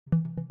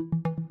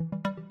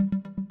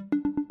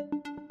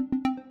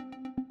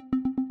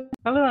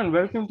Hello and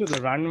welcome to the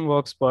Random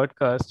Walks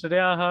podcast. Today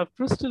I have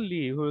Crystal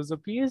Lee, who is a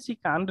PhD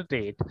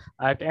candidate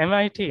at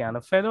MIT and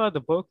a fellow at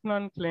the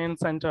Berkman Klein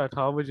Center at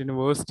Harvard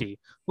University,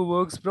 who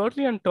works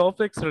broadly on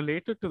topics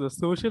related to the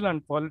social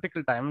and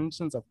political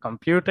dimensions of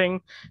computing,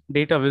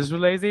 data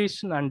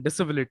visualization, and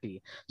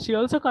disability. She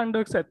also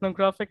conducts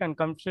ethnographic and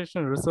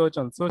computational research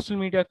on social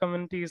media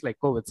communities like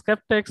COVID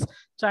skeptics,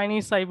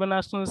 Chinese cyber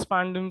nationalist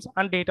fandoms,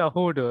 and data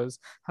hoarders,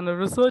 and the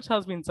research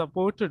has been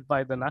supported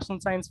by the National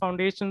Science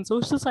Foundation,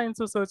 Social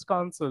Science Research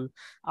Council,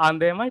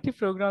 and the MIT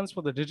Programs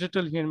for the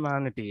Digital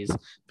Humanities.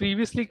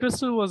 Previously,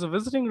 Crystal was a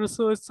visiting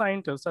research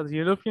scientist at the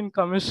European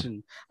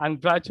Commission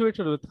and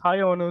graduated with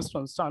high honors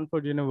from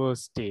Stanford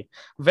University.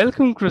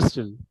 Welcome,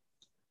 Crystal.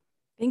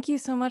 Thank you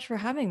so much for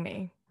having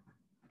me.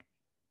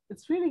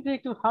 It's really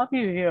great to have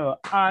you here.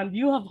 And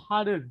you have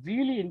had a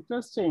really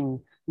interesting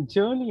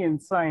journey in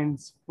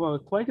science for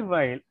quite a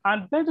while.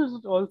 And where did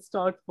it all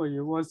start for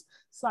you? Was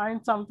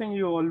science something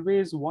you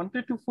always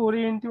wanted to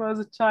foray into as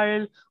a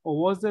child?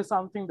 Or was there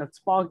something that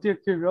sparked your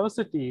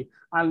curiosity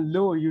and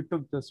lo, you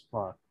took this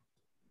path?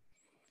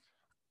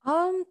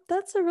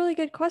 That's a really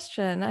good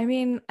question.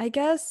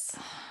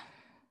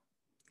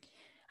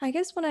 I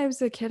guess when I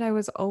was a kid, I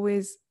was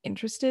always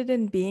interested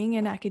in being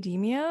in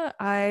academia.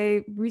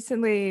 I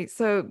recently,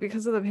 so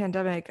because of the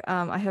pandemic,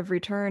 I have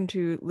returned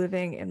to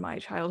living in my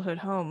childhood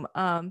home.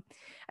 I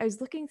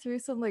was looking through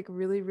some like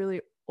really,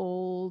 really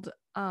old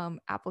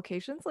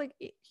applications, like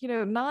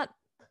not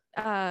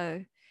uh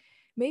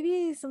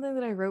maybe something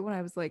that I wrote when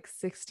I was like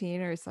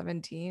 16 or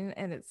 17,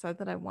 and it said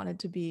that I wanted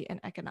to be an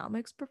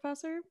economics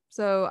professor.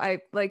 So I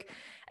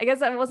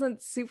guess that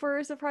wasn't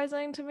super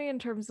surprising to me in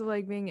terms of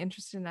like being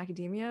interested in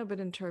academia,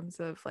 but in terms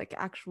of like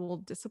actual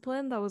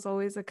discipline, that was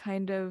always a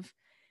kind of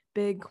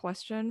big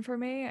question for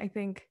me. I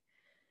think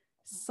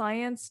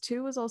science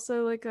too was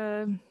also like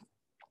a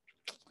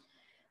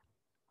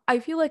I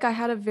feel like I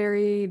had a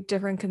very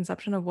different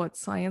conception of what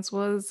science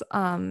was,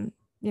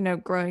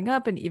 growing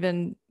up and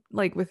even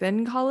like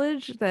within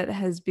college that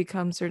has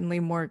become certainly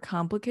more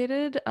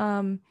complicated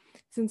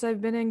since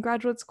I've been in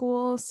graduate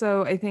school.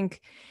 So I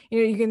think,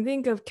 you can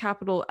think of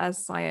capital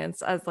as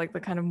science as like the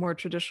kind of more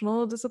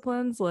traditional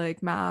disciplines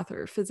like math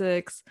or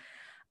physics.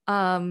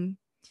 Um,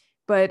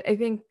 but I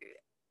think,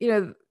 you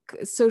know,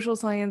 social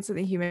science and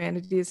the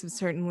humanities have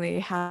certainly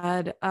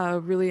had a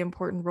really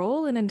important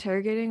role in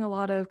interrogating a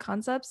lot of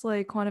concepts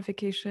like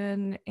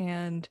quantification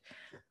and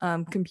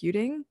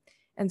computing.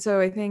 And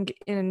so I think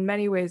in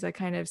many ways I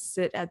kind of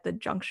sit at the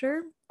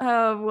juncture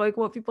of like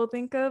what people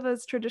think of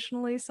as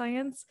traditionally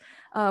science.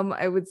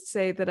 I would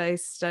say that I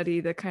study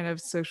the kind of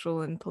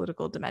social and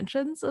political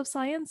dimensions of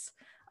science.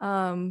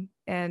 And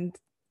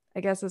I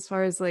guess as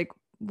far as like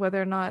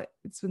whether or not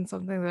it's been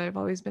something that I've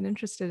always been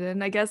interested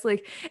in. I guess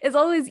like it's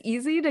always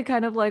easy to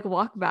kind of like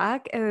walk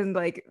back and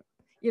like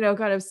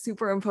kind of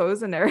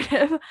superimpose a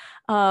narrative.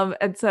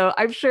 And so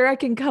I'm sure I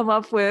can come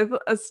up with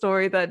a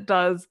story that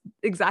does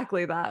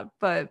exactly that.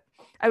 But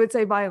I would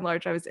say by and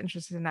large, I was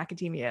interested in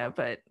academia,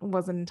 but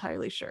wasn't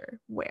entirely sure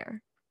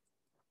where.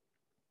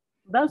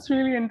 That's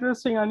really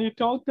interesting. And you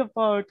talked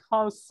about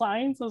how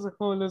science as a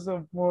whole is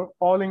a more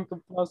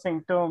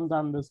all-encompassing term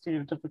than the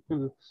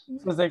stereotypical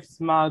physics,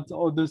 maths,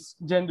 or this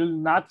general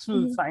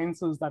natural Mhm.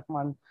 sciences that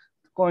one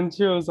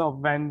conjures of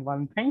when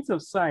one thinks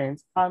of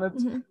science. And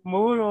it's Mhm.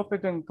 more of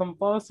it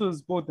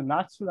encompasses both the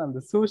natural and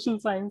the social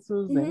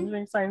sciences, the Mhm.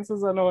 engineering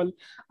sciences and all.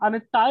 And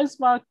it ties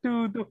back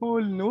to the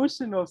whole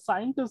notion of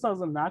scientists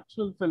as a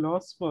natural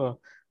philosopher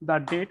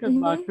that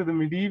dated back Mhm. to the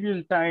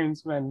medieval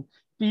times when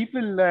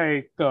people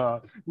like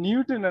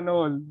Newton and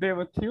all, they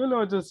were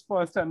theologians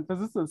first and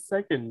physicists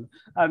second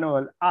and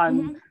all. And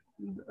Mhm.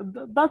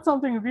 that's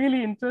something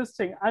really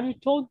interesting. And you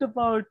talked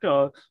about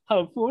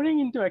how pouring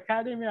into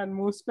academia and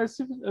more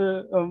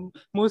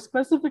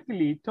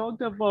specifically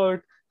talked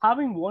about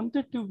having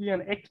wanted to be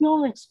an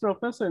economics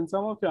professor in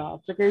some of your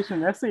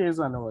application essays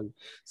and all.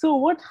 So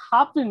what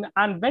happened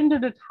and when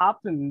did it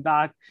happen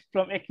that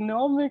from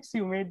economics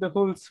you made the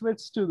whole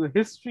switch to the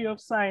history of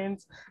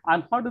science,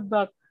 and how did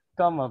that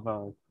come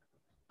about?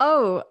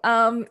 Oh,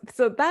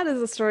 so that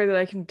is a story that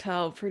I can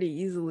tell pretty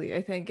easily,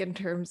 I think, in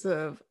terms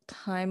of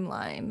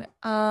timeline.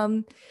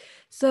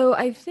 So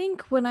I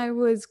think when I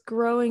was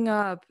growing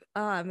up,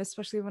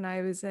 especially when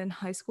I was in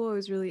high school, I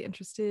was really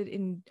interested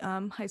in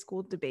high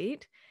school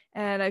debate.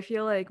 And I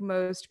feel like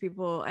most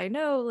people I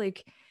know,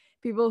 like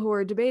people who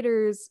are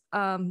debaters,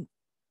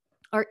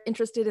 are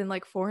interested in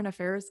like foreign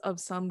affairs of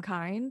some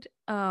kind.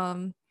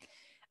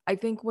 I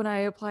think when I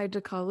applied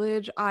to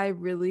college, I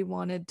really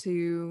wanted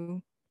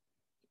to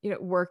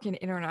work in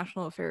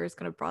international affairs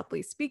kind of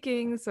broadly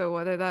speaking, so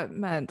whether that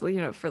meant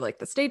for like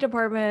the State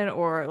Department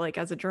or like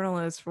as a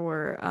journalist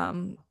for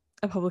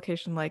a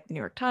publication like the New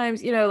York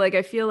Times, like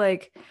I feel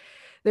like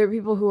there are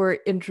people who are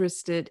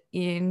interested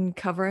in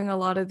covering a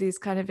lot of these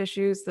kind of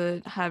issues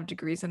that have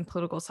degrees in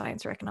political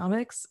science or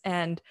economics.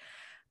 And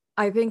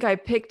I think I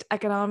picked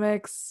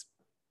economics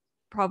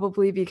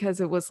probably because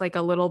it was like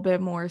a little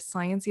bit more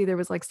sciencey. There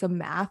was like some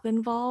math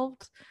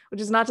involved, which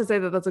is not to say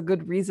that that's a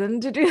good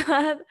reason to do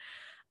that.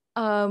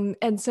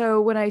 And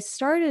so when I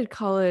started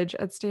college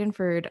at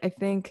Stanford, I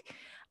think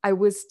I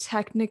was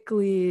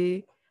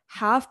technically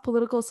half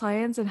political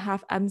science and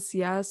half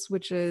MCS,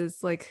 which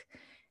is like,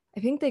 I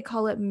think they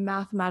call it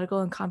mathematical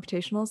and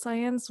computational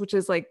science, which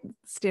is like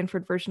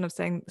Stanford version of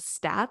saying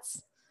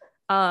stats.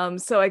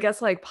 So I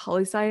guess like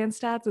poli science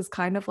stats is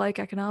kind of like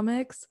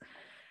economics.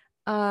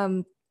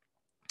 Um,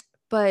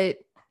 but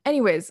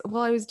anyways,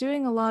 while I was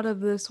doing a lot of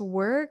this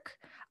work,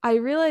 I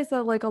realized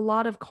that like a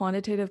lot of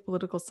quantitative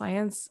political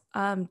science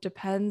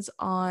depends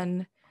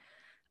on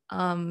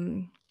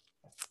um,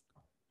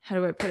 how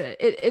do I put it?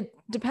 It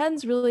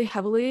depends really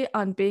heavily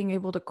on being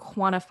able to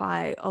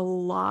quantify a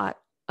lot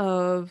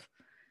of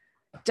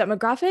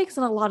demographics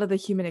and a lot of the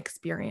human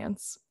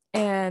experience.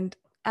 And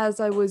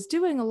as I was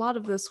doing a lot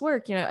of this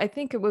work, you know, I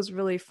think it was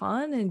really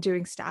fun, and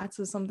doing stats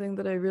is something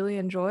that I really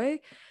enjoy.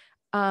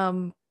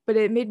 But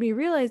it made me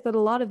realize that a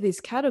lot of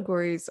these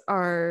categories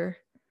are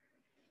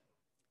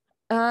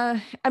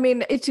I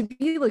mean, it to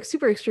be like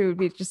super extreme would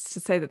be just to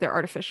say that they're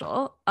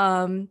artificial.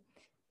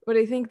 But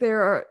I think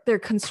they're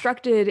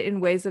constructed in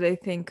ways that I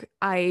think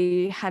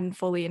I hadn't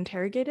fully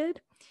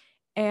interrogated.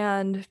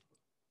 And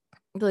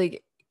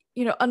like,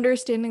 you know,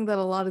 understanding that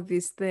a lot of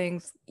these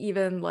things,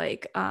 even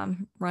like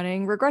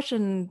running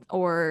regression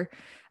or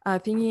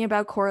thinking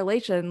about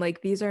correlation,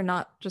 like these are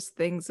not just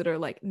things that are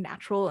like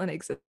natural and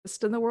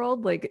exist in the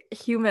world. Like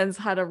humans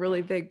had a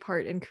really big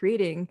part in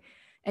creating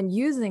and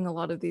using a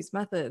lot of these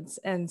methods.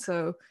 And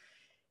so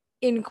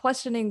in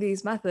questioning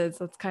these methods,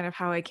 that's kind of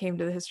how I came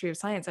to the history of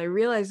science. I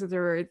realized that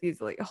there were these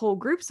like whole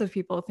groups of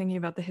people thinking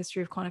about the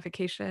history of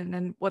quantification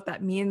and what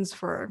that means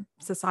for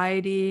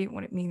society,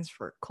 what it means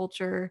for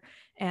culture.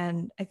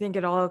 And I think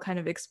it all kind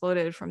of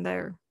exploded from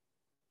there.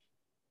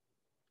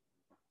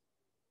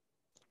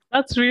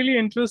 That's really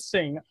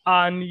interesting.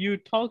 And you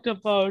talked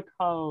about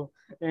how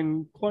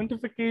in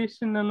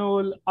quantification and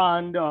all,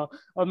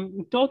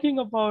 and talking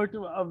about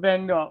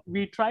when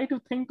we try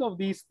to think of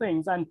these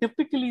things, and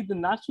typically the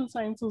natural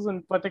sciences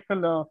in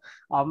particular,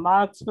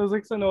 maths,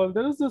 physics, and all,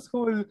 there is this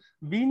whole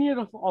veneer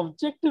of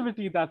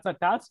objectivity that's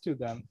attached to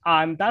them.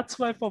 And that's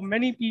why for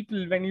many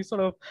people, when you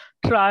sort of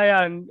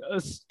try and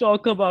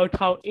talk about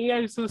how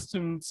AI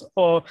systems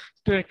or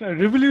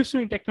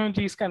revolutionary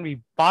technologies can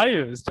be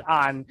biased,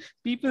 and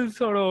people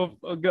sort of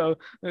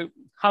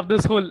have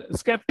this whole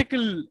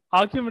skeptical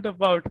argument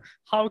about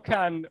how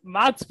can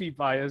maths be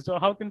biased or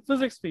how can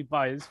physics be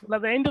biased. But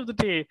at the end of the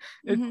day,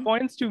 it Mm-hmm.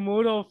 points to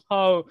more of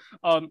how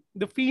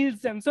the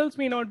fields themselves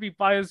may not be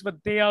biased,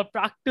 but they are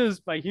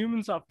practiced by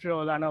humans after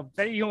all, and our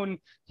very own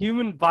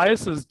human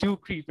biases do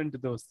creep into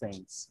those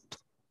things.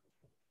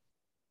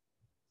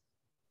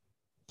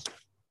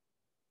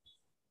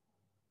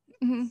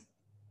 Mm-hmm.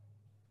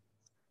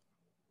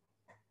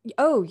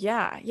 Oh,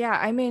 yeah. Yeah.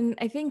 I mean,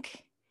 I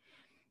think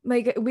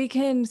like we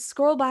can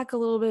scroll back a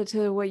little bit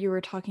to what you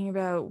were talking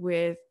about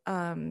with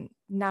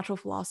natural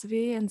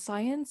philosophy and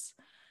science.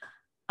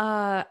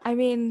 I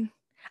mean,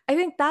 I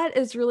think that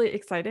is really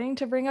exciting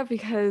to bring up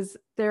because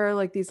there are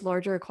like these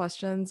larger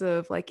questions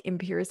of like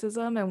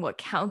empiricism and what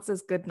counts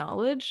as good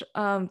knowledge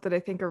that I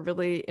think are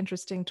really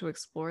interesting to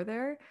explore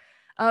there.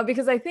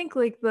 Because I think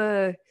like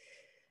the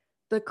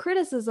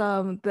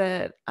criticism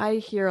that I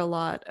hear a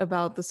lot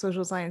about the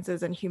social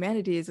sciences and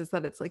humanities is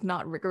that it's like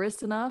not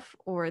rigorous enough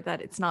or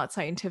that it's not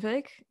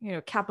scientific, you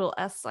know, capital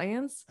S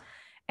science.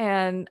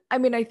 And I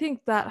mean, I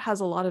think that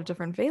has a lot of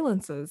different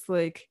valences.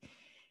 Like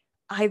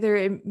either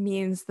it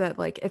means that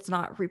like it's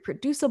not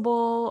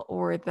reproducible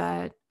or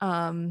that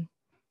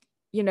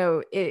you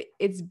know,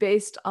 it's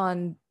based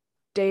on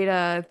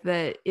data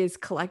that is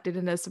collected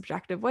in a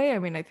subjective way. I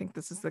mean, I think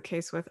this is the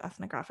case with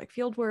ethnographic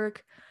fieldwork.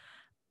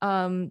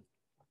 Um,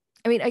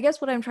 I mean, I guess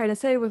what I'm trying to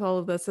say with all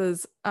of this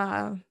is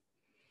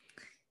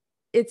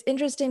it's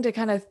interesting to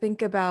kind of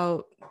think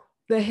about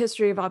the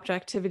history of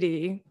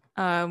objectivity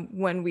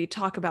when we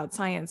talk about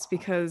science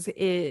because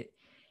it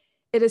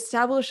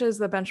establishes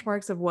the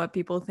benchmarks of what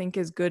people think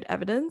is good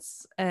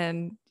evidence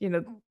and you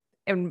know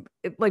and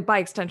it, like by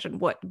extension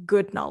what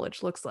good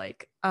knowledge looks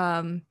like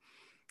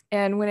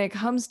and when it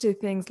comes to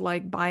things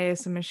like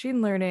bias and machine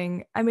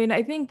learning, I mean,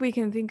 I think we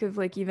can think of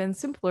like even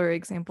simpler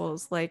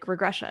examples like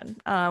regression,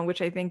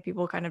 which I think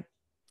people kind of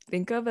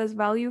think of as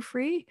value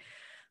free,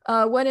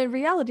 when in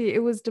reality,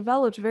 it was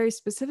developed very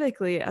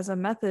specifically as a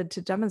method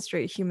to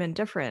demonstrate human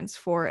difference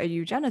for a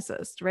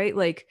eugenicist, right?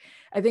 Like,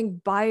 I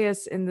think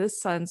bias in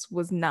this sense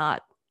was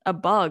not a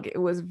bug, it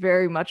was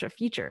very much a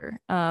feature.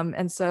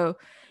 And so,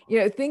 you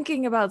know,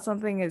 thinking about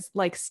something as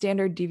like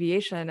standard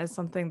deviation as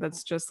something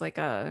that's just like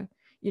a,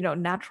 you know,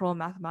 natural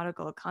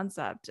mathematical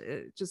concept,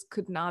 it just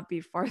could not be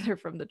farther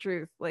from the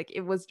truth. Like,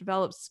 it was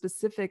developed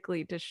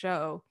specifically to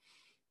show,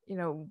 you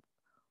know,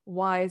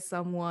 why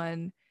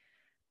someone,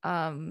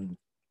 um,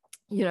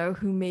 you know,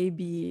 who may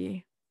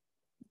be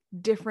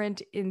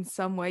different in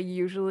some way,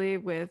 usually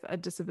with a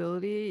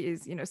disability,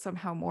 is, you know,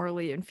 somehow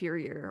morally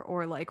inferior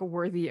or like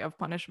worthy of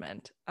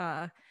punishment.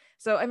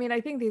 So, I mean,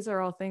 I think these are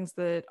all things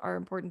that are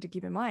important to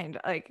keep in mind,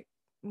 like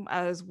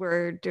as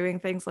we're doing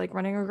things like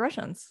running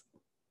regressions.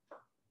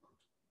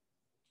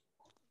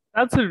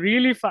 That's a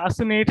really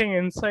fascinating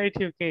insight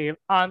you gave.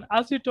 And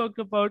as you talked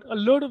about, a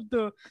lot of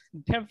the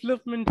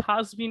development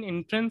has been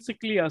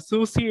intrinsically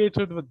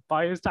associated with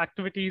biased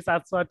activities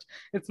as such.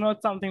 It's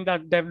not something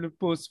that developed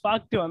post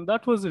facto. And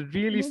that was a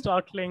really Mhm.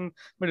 startling,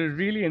 but a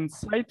really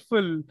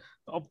insightful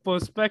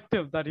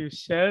perspective that you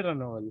shared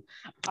and all.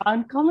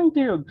 And coming to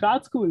your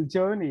grad school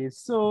journey,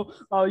 so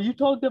you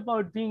talked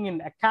about being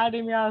in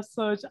academia as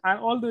such, and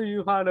although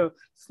you had a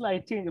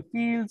slight change of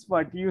fields,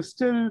 but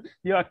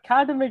your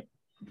academic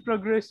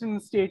progression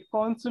stayed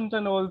constant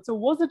and also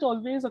was it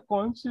always a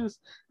conscious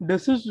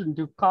decision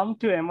to come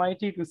to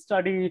MIT to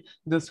study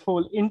this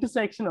whole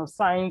intersection of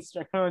science,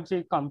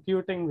 technology,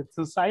 computing with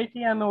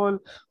society and all,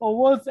 or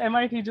was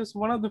MIT just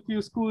one of the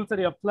few schools that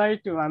you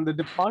applied to and the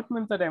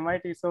departments at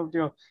MIT served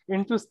your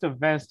interest the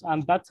best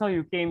and that's how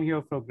you came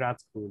here for grad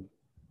school?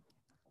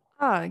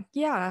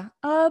 Yeah.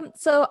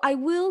 So I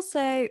will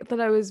say that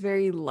I was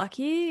very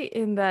lucky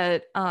in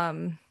that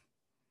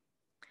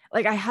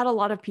like I had a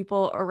lot of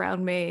people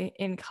around me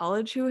in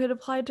college who had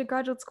applied to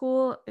graduate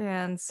school,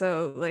 and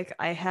so like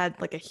I had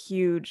like a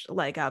huge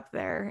leg up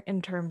there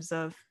in terms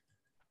of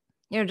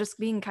just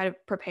being kind of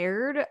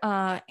prepared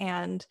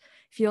and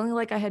feeling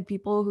like I had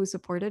people who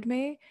supported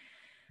me.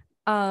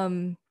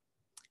 Um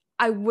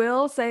I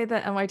will say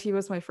that MIT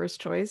was my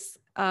first choice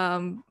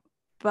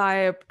by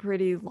a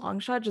pretty long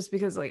shot, just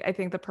because like I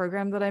think the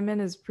program that I'm in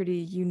is pretty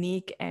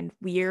unique and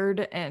weird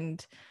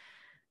and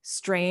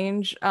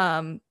strange.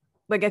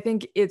 Like I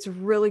think it's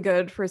really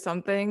good for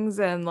some things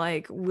and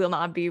like will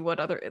not be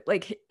what other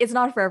like it's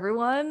not for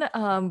everyone,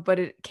 but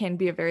it can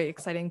be a very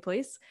exciting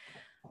place.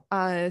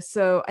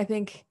 So I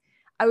think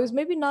I was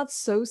maybe not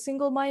so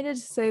single-minded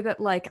to say that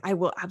like I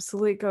will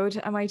absolutely go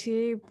to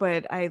MIT,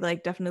 but I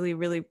like definitely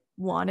really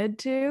wanted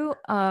to.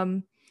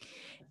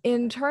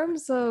 In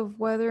terms of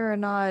whether or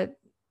not,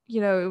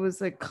 it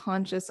was like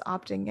conscious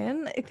opting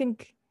in, I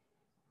think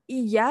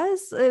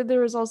yes,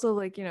 there was also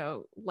like,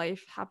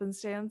 life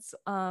happenstance.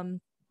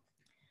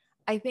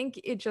 I think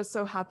it just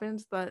so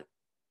happened that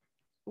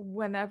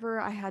whenever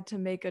I had to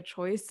make a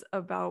choice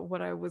about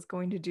what I was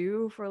going to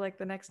do for like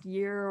the next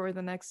year or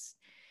the next,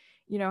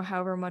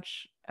 however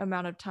much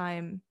amount of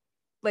time,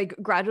 like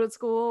graduate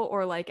school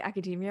or like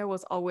academia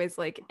was always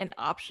like an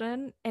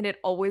option and it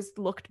always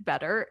looked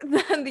better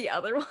than the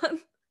other one.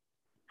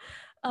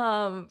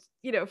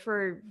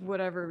 For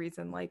whatever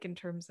reason, like in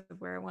terms of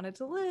where I wanted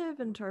to live,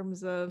 in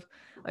terms of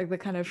like the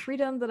kind of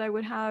freedom that I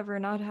would have or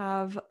not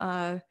have.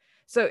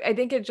 So I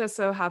think it just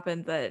so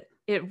happened that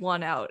it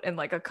won out in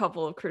like a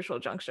couple of crucial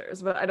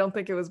junctures, but I don't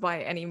think it was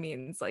by any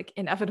means like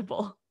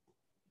inevitable.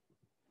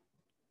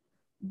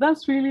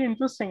 That's really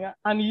interesting.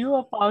 And you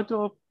are part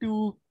of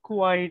two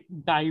quite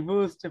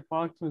diverse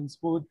departments,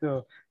 both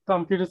the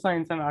computer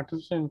science and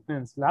artificial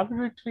intelligence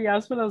laboratory,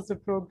 as well as the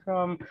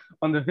program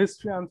on the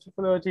history,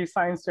 anthropology,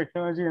 science,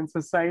 technology, and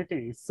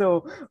society.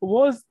 So,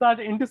 was that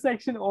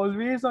intersection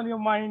always on your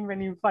mind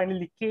when you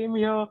finally came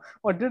here,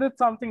 or did it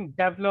something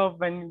develop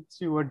when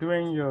you were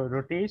doing your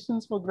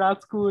rotations for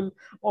grad school,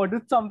 or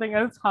did something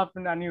else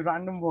happen and you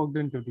random walked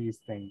into these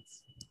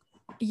things?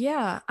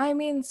 Yeah, I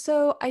mean,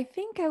 so I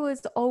think I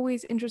was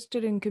always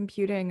interested in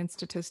computing and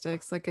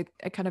statistics. Like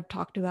I kind of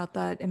talked about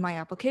that in my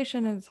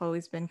application, and it's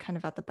always been kind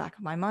of at the back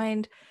of my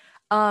mind.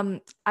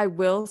 I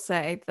will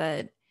say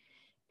that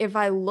if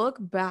I look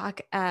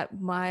back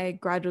at my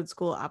graduate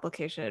school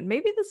application,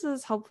 maybe this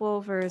is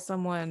helpful for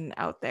someone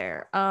out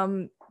there.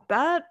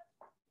 That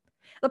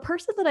the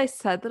person that I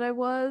said that I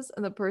was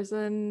and the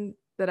person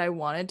that I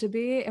wanted to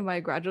be in my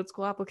graduate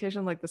school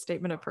application, like the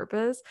statement of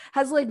purpose,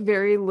 has like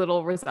very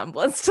little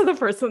resemblance to the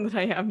person that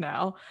I am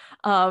now.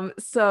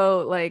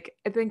 So like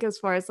I think as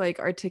far as like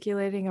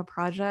articulating a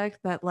project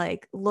that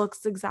like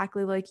looks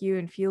exactly like you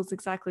and feels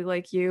exactly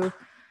like you,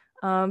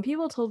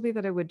 people told me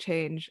that it would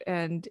change,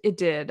 and it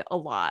did a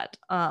lot.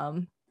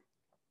 And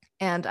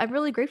I'm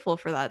really grateful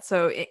for that.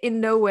 So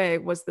in no way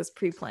was this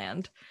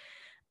pre-planned.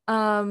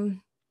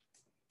 Um,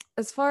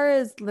 as far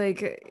as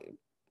like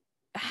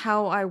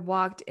how I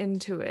walked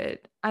into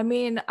it, I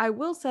mean, I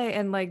will say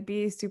and like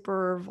be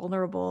super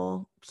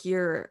vulnerable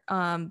here,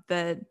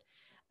 that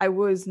I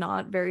was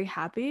not very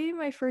happy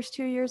my first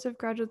 2 years of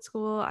graduate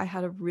school. I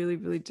had a really,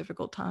 really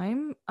difficult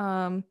time.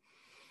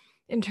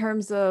 In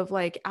terms of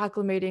like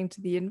acclimating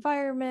to the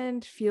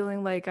environment,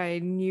 feeling like I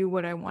knew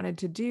what I wanted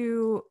to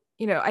do.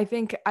 I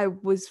think I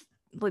was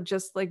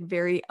just like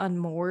very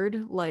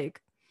unmoored,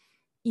 like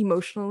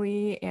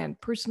emotionally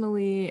and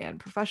personally and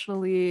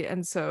professionally.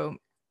 And so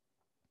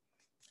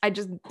I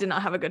just did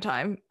not have a good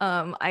time.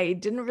 I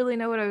didn't really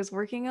know what I was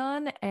working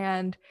on,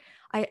 and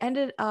I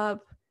ended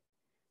up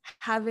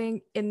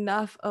having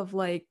enough of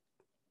like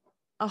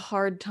a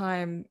hard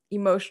time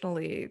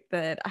emotionally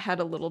that I had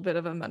a little bit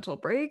of a mental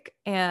break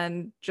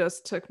and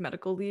just took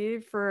medical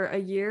leave for a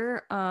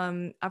year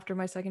after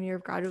my second year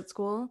of graduate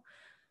school.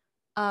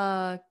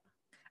 Uh,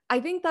 I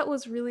think that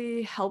was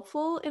really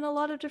helpful in a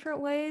lot of different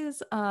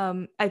ways.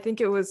 I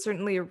think it was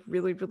certainly a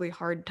really, really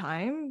hard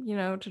time,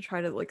 to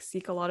try to like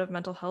seek a lot of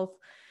mental health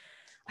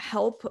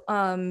help.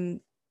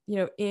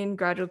 in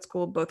graduate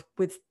school, both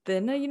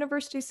within a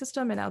university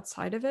system and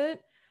outside of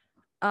it.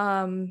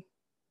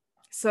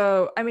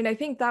 So, I mean, I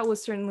think that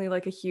was certainly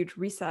like a huge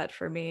reset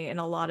for me in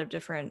a lot of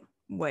different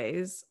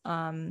ways.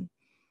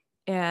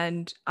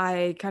 And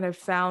I kind of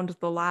found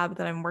the lab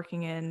that I'm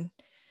working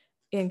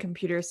in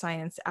computer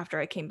science after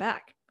I came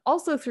back.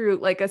 Also through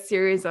like a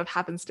series of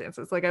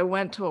happenstances. Like I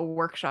went to a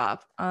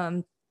workshop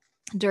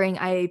during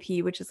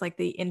IAP, which is like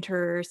the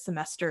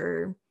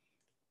inter-semester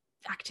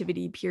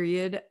activity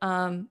period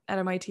at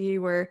MIT,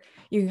 where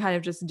you can kind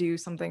of just do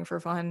something for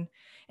fun.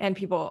 And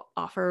people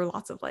offer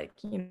lots of like,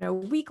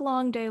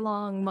 week-long,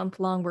 day-long,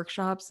 month-long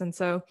workshops. And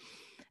so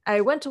I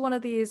went to one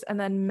of these and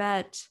then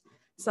met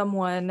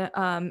someone,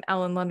 Alan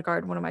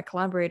Lundgaard, one of my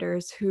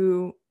collaborators,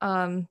 who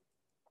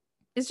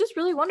is just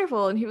really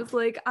wonderful. And he was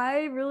like,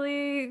 I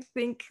really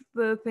think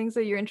the things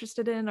that you're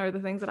interested in are the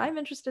things that I'm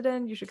interested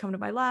in. You should come to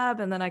my lab.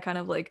 And then I kind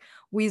of like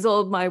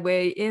weaseled my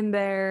way in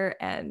there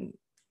and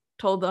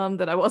told them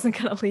that I wasn't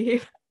going to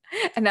leave.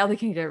 And now they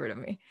can get rid of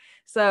me.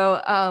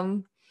 So,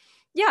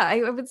 yeah,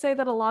 I would say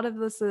that a lot of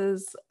this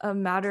is a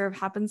matter of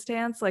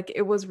happenstance. Like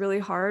it was really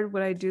hard.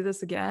 Would I do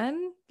this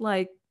again?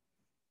 Like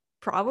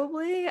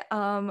probably.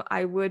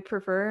 I would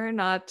prefer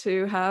not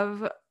to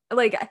have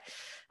like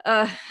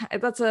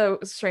that's a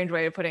strange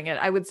way of putting it.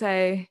 I would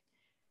say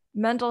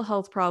mental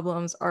health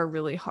problems are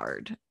really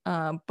hard,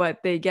 but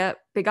they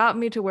got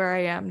me to where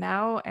I am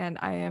now, and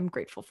I am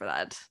grateful for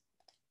that.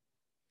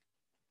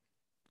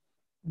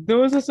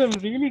 Those are some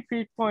really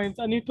great points.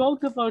 And you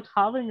talked about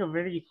having a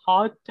very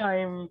hard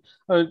time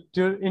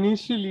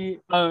initially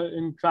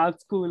in grad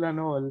school and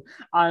all,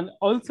 and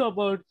also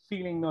about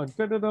feeling not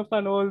good enough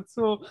and all.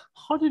 So,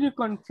 how did you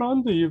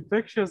confront the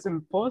ubiquitous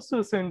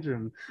imposter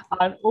syndrome?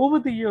 And over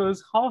the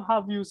years, how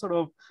have you sort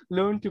of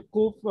learned to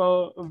cope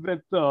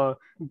with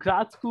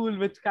grad school,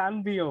 which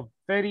can be a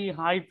very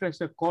high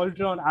pressure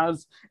cauldron,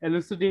 as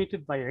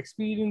elucidated by your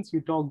experience?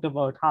 You talked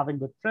about having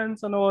with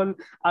friends and all,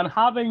 and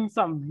having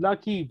some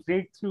lucky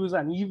breakthroughs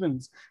and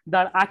events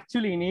that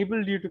actually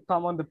enabled you to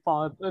come on the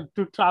path,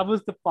 to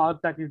traverse the path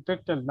that you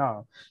took till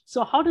now.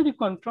 So, how did you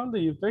confront the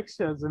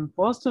ubiquitous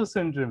imposter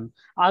syndrome,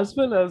 as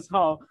well as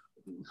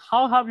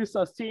how have you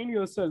sustained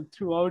yourself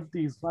throughout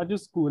these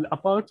graduate school,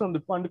 apart from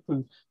the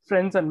wonderful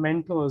friends and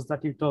mentors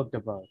that you talked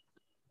about?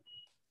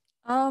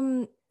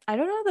 I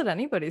don't know that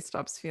anybody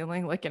stops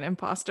feeling like an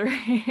imposter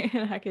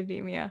in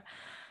academia.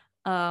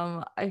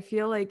 I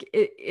feel like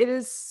it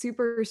is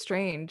super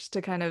strange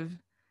to kind of,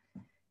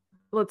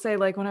 let's say,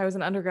 like when I was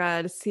an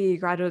undergrad, see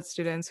graduate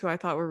students who I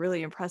thought were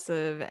really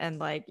impressive and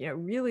like,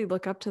 really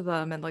look up to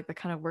them and like the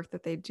kind of work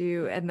that they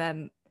do. And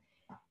then,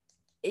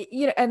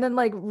 and then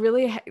like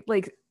really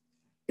like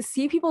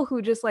see people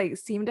who just like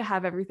seem to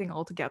have everything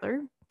all together.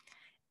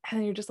 And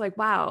then you're just like,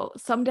 wow,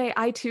 someday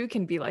I too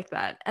can be like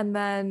that. And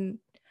then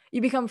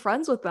you become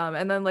friends with them.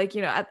 And then like,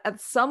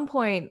 at some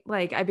point,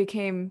 like I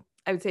became,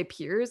 I would say,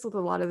 peers with a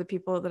lot of the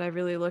people that I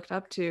really looked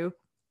up to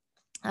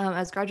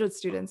as graduate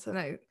students.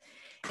 And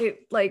it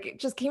like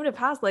just came to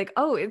pass like,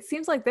 oh, it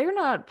seems like they're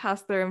not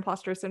past their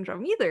imposter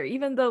syndrome either,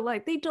 even though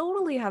like they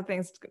totally have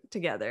things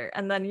together.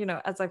 And then,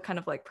 as I've kind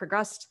of like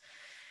progressed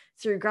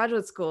through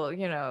graduate school,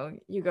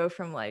 you go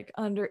from like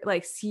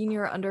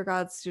senior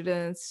undergrad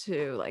students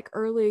to like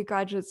early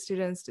graduate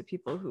students to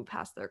people who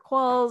pass their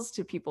quals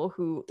to people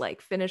who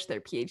like finish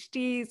their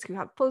PhDs, who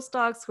have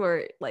postdocs, who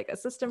are like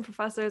assistant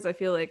professors. I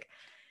feel like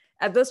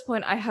at this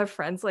point I have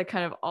friends like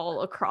kind of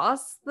all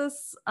across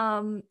this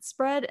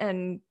spread,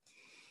 and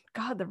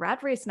God, the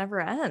rat race never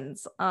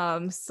ends.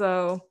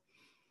 So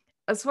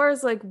as far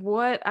as like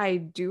what I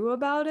do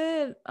about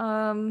it,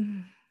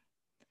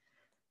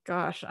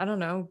 gosh, I don't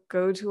know,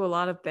 go to a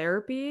lot of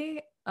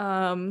therapy,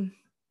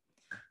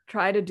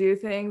 try to do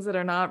things that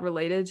are not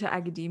related to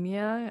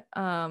academia.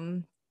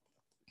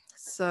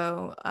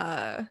 So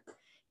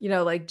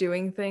like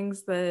doing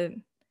things that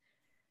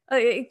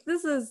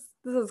this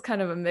is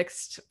kind of a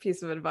mixed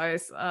piece of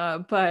advice,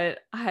 but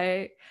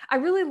I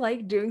really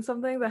like doing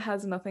something that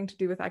has nothing to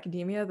do with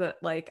academia that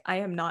like I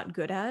am not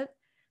good at.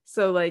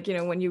 So like,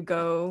 when you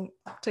go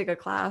take a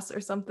class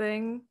or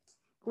something,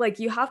 like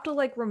you have to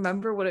like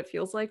remember what it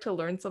feels like to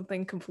learn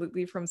something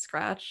completely from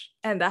scratch,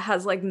 and that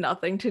has like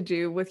nothing to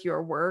do with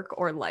your work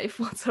or life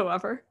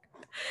whatsoever.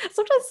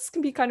 Sometimes this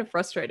can be kind of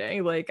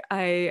frustrating. Like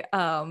I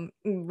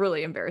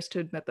really embarrassed to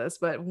admit this,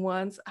 but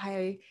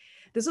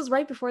this was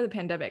right before the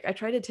pandemic, I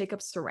tried to take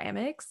up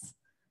ceramics.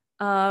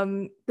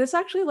 This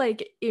actually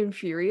like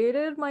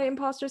infuriated my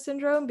imposter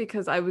syndrome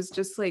because I was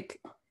just like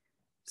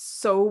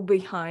so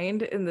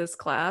behind in this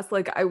class.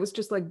 Like I was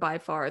just like by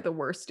far the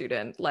worst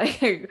student,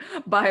 like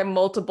by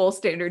multiple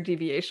standard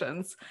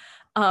deviations.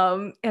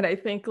 And I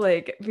think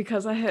like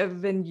because I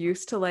have been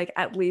used to like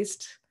at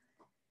least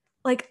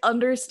like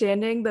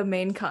understanding the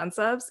main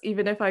concepts,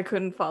 even if I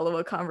couldn't follow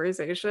a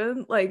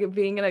conversation, like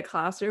being in a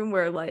classroom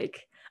where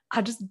like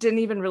I just didn't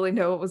even really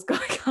know what was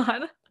going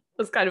on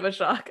was kind of a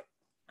shock.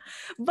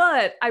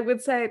 But I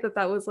would say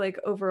that was like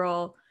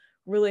overall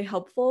really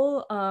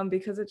helpful,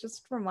 because it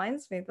just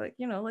reminds me that,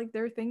 like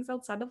there are things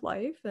outside of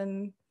life,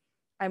 and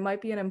I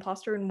might be an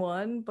imposter in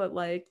one, but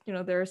like, you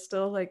know, there are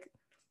still like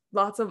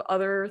lots of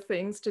other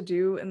things to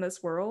do in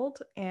this world.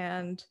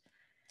 And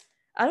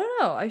I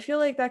don't know, I feel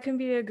like that can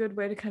be a good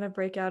way to kind of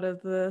break out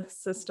of the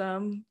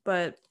system.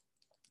 But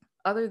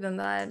other than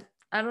that,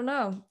 I don't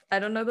know. I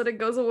don't know that it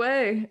goes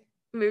away.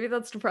 Maybe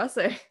that's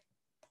depressing.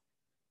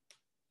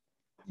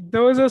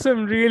 Those are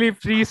some really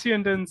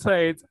prescient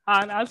insights.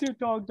 And as you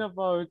talked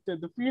about,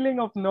 the feeling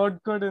of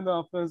not good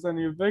enough is an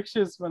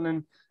infectious one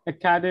in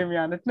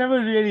academia, and it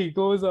never really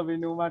goes away,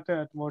 no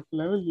matter at what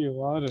level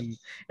you are. And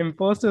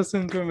imposter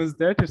syndrome is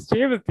there to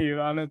stay with you.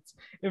 And it's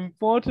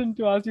important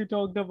to, as you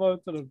talked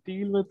about, sort of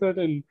deal with it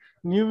in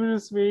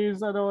numerous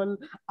ways and all.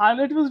 And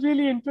it was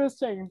really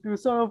interesting to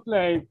sort of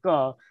like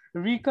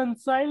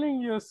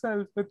reconciling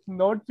yourself with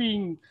not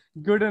being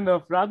good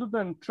enough rather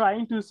than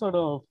trying to sort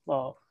of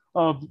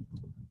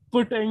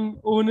putting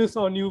onus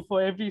on you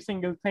for every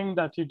single thing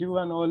that you do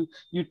and all.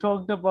 You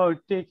talked about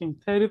taking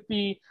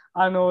therapy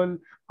and all.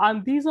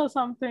 And these are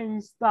some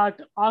things that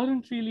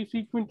aren't really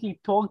frequently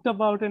talked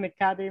about in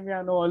academia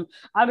and all.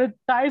 And it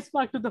ties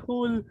back to the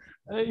whole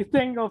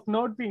thing of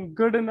not being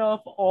good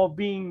enough or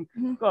being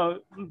uh,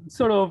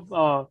 sort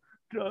of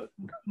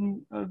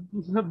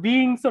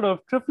being sort of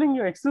tripling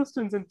your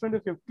existence in front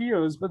of your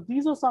peers. But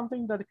these are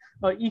something that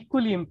are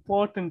equally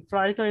important,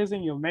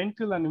 prioritizing your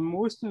mental and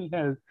emotional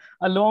health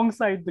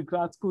alongside the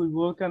grad school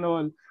work and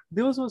all.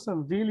 Those were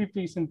some really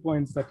decent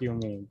points that you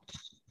made.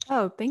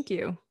 Oh, thank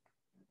you.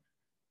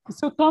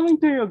 So coming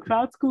to your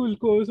grad school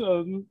course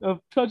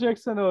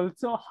projects and all,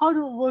 so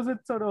was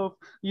it sort of,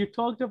 you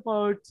talked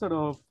about sort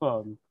of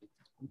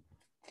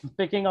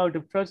picking out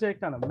a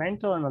project and a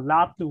mentor and a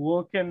lab to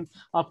work in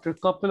after a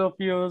couple of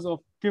years of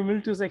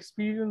tumultuous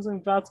experience in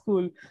grad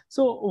school.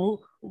 So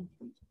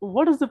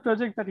what is the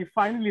project that you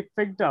finally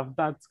picked up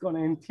that's going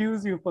to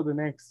enthuse you for the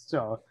next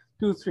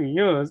 2-3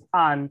 years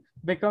and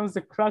becomes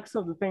the crux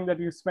of the thing that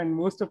you spend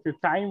most of your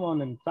time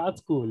on in grad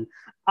school?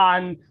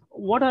 And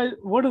what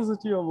is it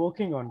you're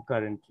working on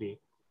currently?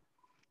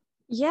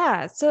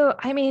 Yeah, so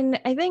I mean,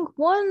 I think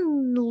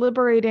one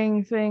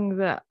liberating thing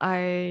that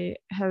I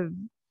have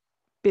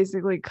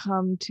basically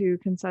come to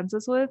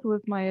consensus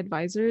with my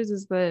advisors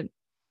is that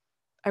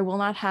I will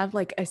not have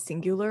like a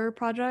singular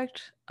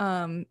project.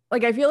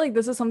 Like I feel like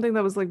this is something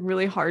that was like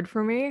really hard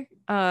for me.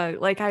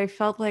 Like I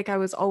felt like I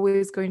was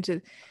always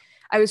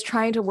I was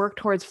trying to work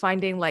towards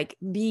finding like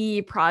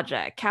the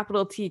project,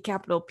 capital T,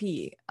 capital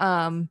P.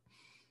 And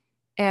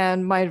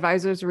my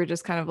advisors were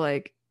just kind of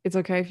like, it's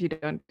okay if you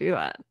don't do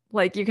that.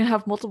 Like you can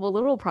have multiple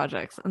little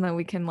projects and then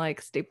we can like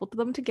staple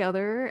them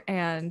together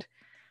and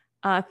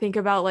think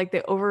about like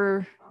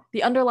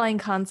the underlying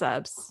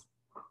concepts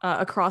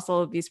across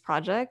all of these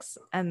projects,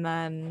 and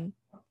then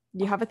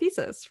you have a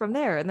thesis from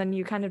there, and then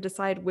you kind of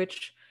decide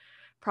which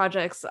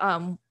projects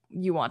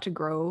you want to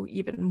grow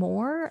even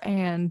more,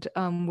 and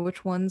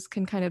which ones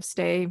can kind of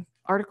stay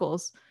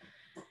articles.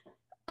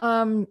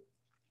 So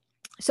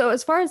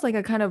as far as like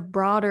a kind of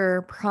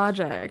broader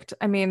project,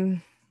 I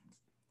mean,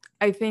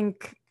 I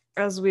think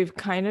as we've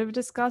kind of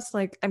discussed,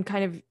 like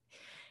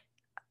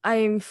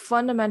I'm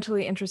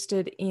fundamentally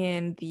interested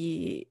in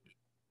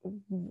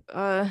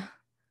uh,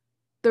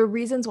 the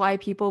reasons why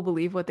people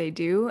believe what they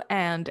do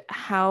and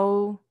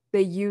how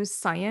they use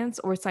science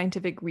or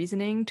scientific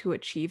reasoning to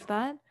achieve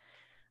that.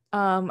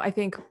 I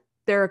think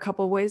there are a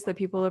couple ways that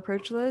people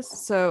approach this.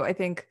 So I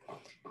think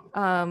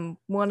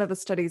one of the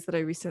studies that I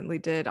recently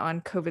did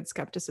on COVID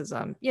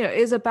skepticism,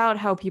 is about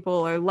how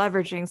people are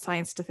leveraging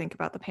science to think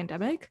about the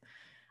pandemic.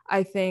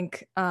 I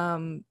think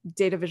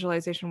data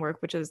visualization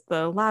work, which is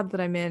the lab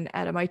that I'm in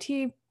at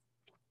MIT,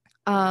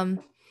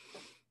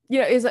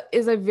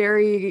 is a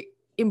very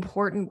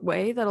important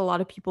way that a lot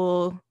of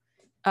people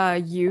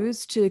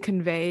use to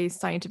convey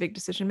scientific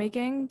decision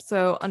making.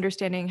 So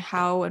understanding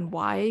how and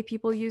why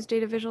people use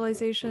data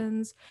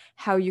visualizations,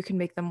 how you can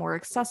make them more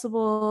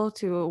accessible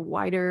to a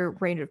wider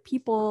range of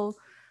people,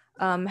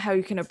 how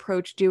you can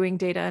approach doing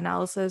data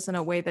analysis in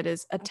a way that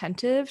is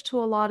attentive to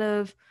a lot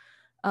of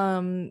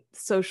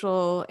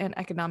social and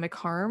economic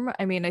harm.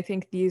 I mean, I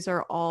think these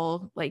are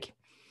all like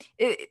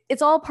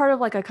it's all part of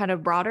like a kind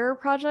of broader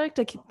project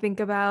to think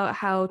about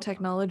how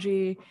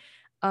technology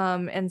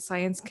and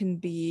science can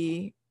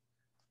be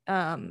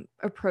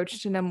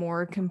approached in a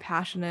more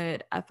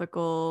compassionate,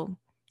 ethical,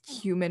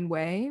 human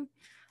way.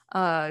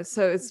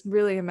 So it's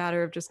really a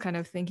matter of just kind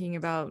of thinking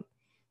about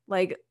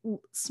like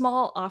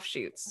small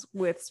offshoots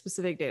with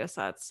specific data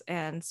sets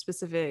and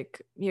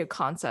specific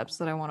concepts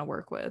that I want to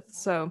work with.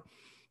 So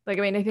like,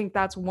 I mean, I think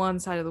that's one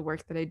side of the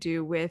work that I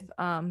do with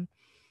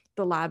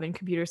the lab in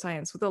computer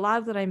science. With the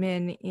lab that I'm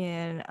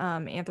in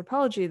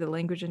anthropology, the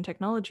language and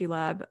technology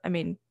lab, I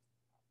mean,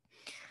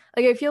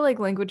 like I feel like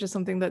language is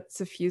something that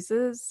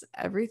suffuses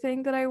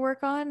everything that I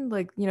work on.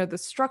 Like, the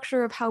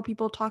structure of how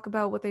people talk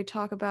about what they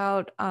talk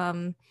about,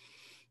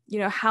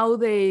 how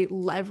they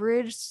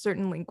leverage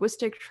certain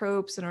linguistic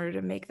tropes in order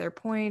to make their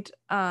point,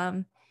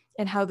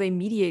 and how they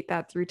mediate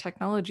that through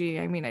technology.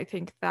 I mean, I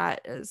think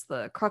that is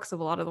the crux of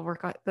a lot of the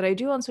work that I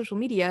do on social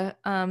media,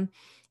 and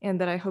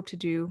that I hope to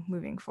do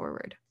moving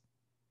forward.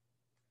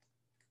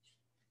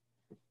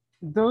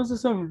 Those are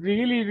some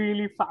really,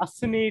 really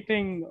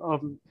fascinating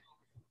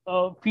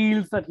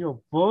fields that you're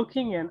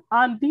working in.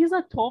 And these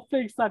are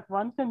topics that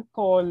one can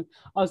call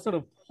sort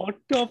of hot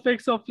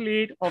topics of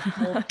late, of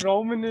more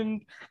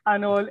prominent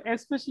and all,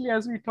 especially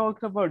as we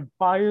talked about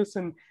bias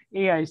in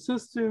AI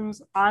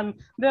systems. And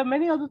there are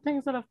many other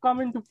things that have come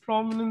into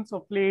prominence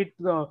of late,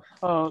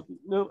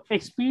 the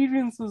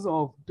experiences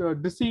of the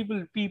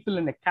disabled people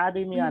in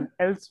academia and Mhm.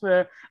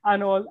 elsewhere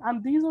and all.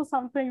 And these are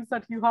some things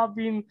that you have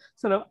been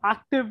sort of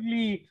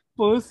actively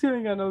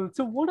pursuing and all.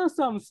 So, what are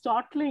some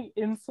startling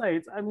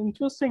insights and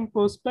interesting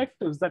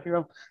perspectives that you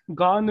have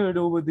garnered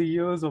over the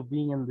years of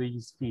being in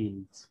these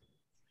fields?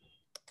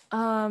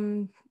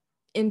 Um,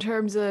 in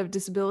terms of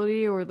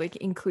disability or like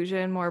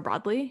inclusion more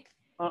broadly?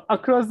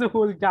 Across the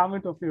whole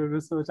gamut of your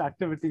research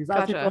activities,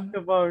 as you Gotcha. talked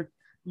about,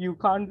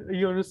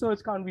 your research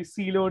can't be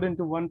siloed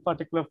into one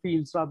particular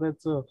field, rather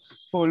it's a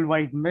whole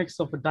wide mix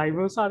of a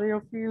diverse array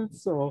of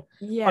fields. So a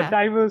Yeah.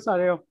 diverse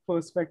array of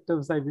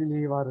perspectives, I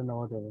believe, are in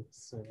order.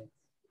 So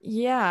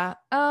Yeah.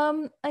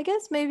 I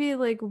guess maybe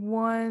like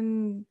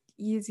one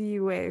easy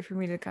way for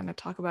me to kind of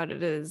talk about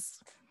it is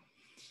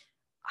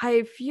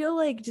I feel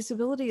like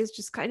disability is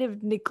just kind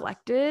of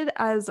neglected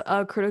as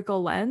a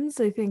critical lens.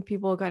 I think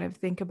people kind of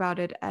think about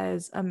it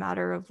as a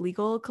matter of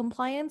legal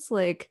compliance.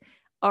 Like,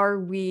 are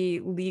we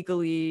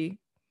legally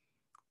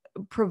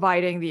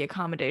providing the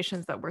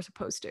accommodations that we're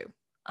supposed to?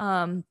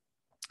 Um,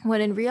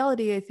 when in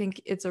reality, I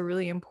think it's a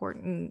really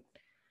important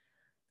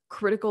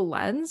critical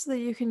lens that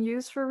you can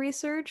use for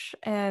research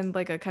and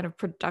like a kind of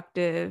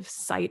productive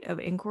site of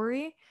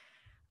inquiry.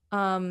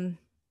 Um,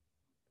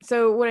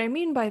 so, what I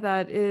mean by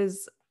that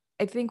is,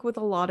 I think with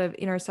a lot of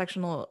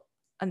intersectional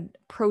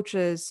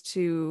approaches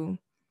to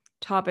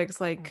topics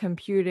like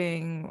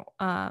computing,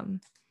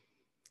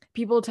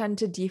 people tend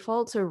to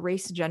default to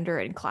race, gender,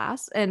 and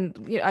class.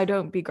 And I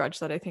don't begrudge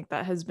that. I think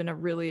that has been a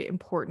really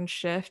important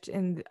shift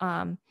in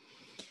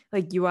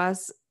like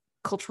US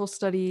cultural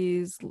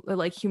studies,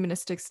 like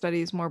humanistic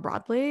studies more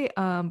broadly.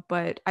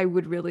 But I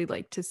would really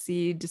like to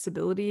see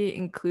disability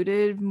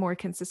included more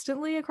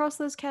consistently across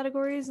those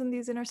categories and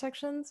these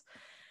intersections.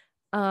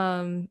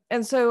 And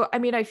so, I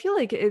mean, I feel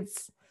like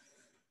it's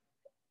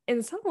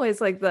in some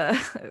ways like the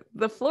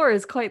the floor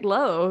is quite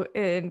low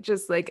in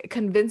just like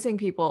convincing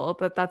people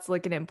that that's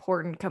like an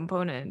important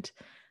component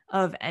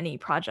of any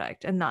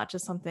project and not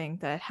just something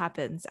that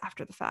happens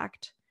after the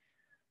fact.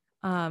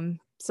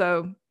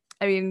 So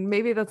I mean,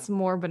 maybe that's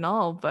more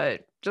banal,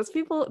 but just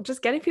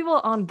getting people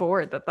on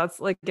board that that's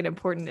like an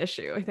important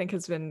issue, I think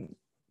has been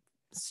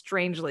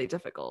strangely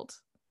difficult.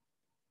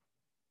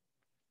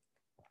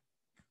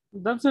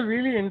 that's a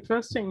really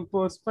interesting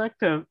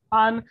perspective.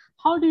 And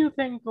how do you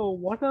think,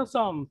 what are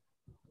some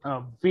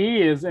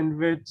ways in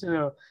which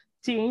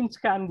change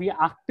can be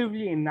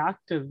actively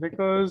enacted?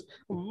 Because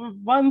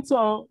once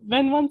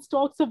when one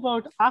talks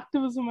about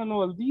activism and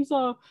all, these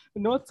are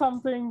not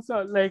some things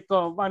like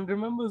one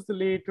remembers the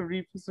late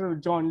Professor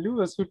John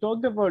Lewis, who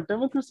talked about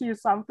democracy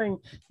is something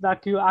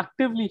that you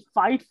actively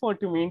fight for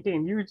to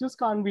maintain. You just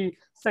can't be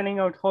sending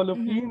out hollow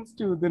Mhm. pleas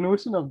to the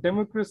notion of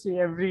democracy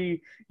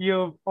every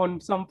year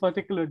on some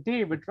particular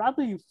day, but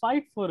rather you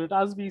fight for it,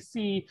 as we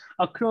see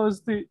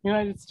across the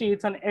United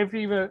States and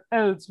everywhere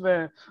else,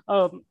 where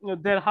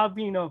there have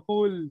been a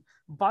whole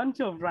bunch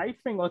of right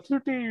wing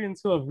authoritarians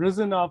who have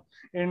risen up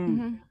in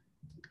Mhm.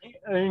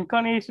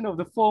 incarnation of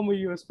the former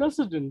US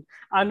president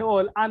and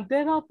all. And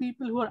there are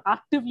people who are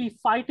actively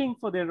fighting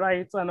for their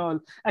rights and all,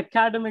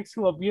 academics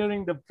who are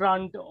bearing the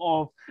brunt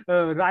of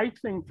right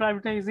wing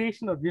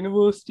privatization of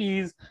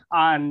universities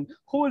and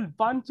whole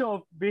bunch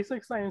of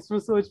basic science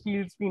research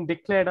fields being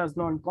declared as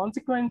non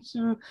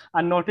consequential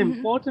and not Mhm.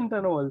 important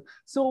and all.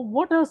 So,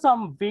 what are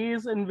some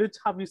ways in which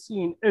have you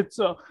seen it's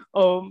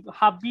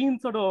have been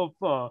sort of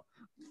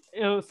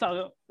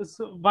so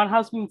one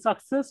has been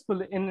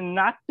successful in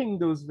enacting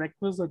those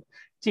requisite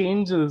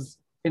changes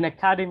in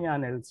academia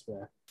and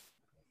elsewhere?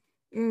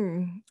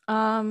 Mm.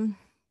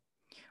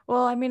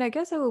 Well, I mean, I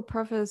guess I will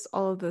preface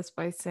all of this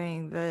by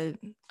saying that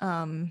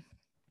um,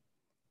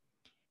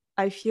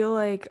 I feel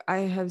like I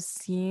have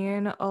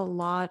seen a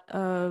lot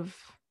of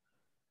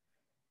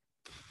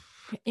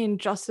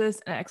injustice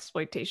and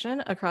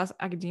exploitation across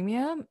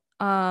academia.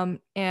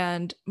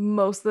 And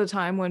most of the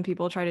time, when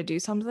people try to do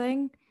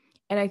something,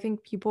 and I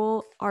think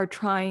people are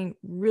trying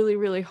really,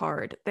 really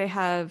hard, they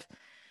have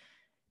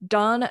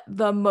done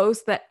the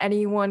most that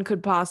anyone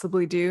could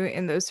possibly do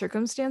in those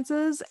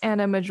circumstances,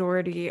 and a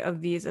majority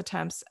of these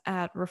attempts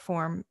at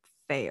reform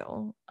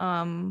fail.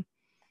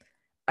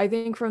 I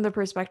think from the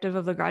perspective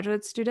of the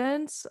graduate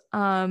students,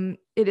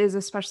 it is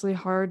especially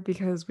hard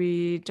because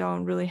we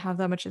don't really have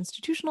that much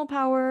institutional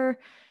power.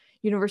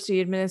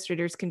 University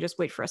administrators can just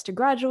wait for us to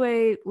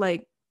graduate.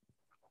 Like,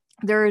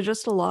 there are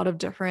just a lot of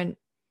different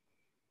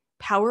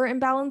power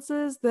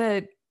imbalances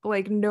that,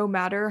 like, no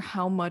matter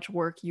how much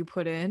work you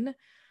put in,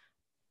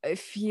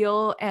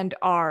 feel and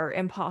are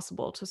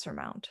impossible to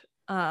surmount.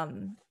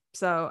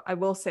 So I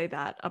will say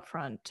that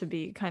upfront to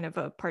be kind of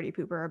a party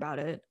pooper about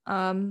it.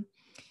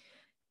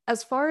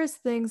 As far as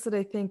things that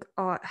I think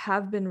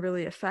have been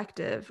really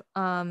effective,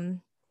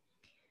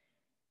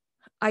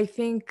 I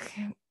think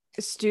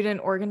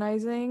student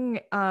organizing,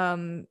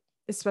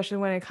 especially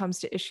when it comes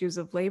to issues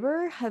of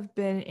labor, have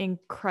been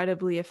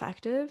incredibly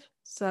effective.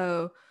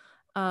 So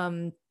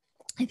um,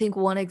 I think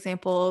one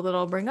example that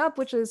I'll bring up,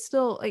 which is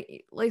still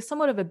like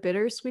somewhat of a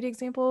bittersweet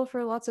example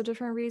for lots of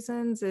different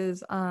reasons,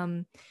 is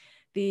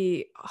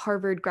the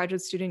Harvard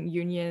Graduate Student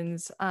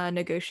Union's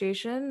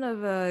negotiation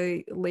of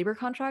a labor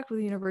contract with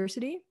the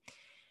university.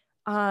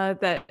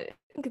 That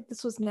I think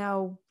this was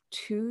now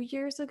 2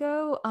 years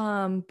ago,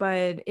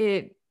 but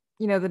it,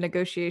 the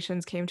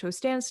negotiations came to a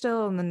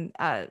standstill, and then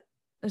at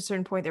a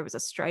certain point there was a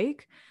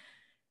strike.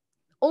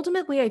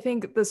 Ultimately, I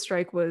think the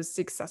strike was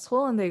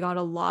successful, and they got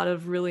a lot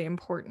of really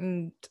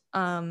important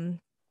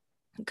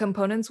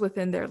components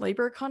within their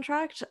labor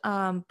contract.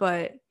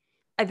 But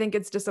I think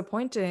it's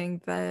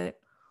disappointing that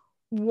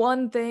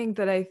one thing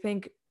that I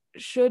think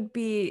should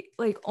be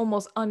like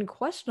almost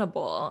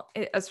unquestionable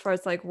as far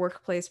as like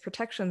workplace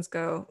protections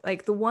go,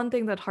 like the one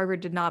thing that Harvard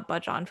did not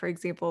budge on, for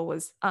example,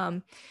 was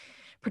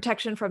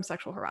protection from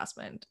sexual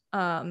harassment.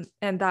 And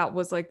that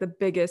was like the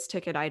biggest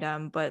ticket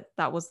item, but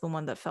that was the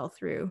one that fell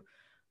through.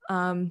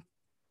 Um,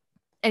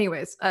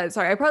 Anyways,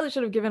 sorry, I probably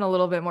should have given a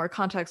little bit more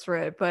context for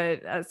it,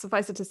 but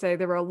suffice it to say,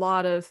 there were a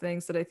lot of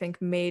things that I think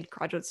made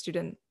graduate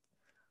student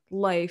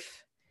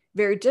life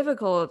very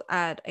difficult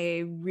at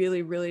a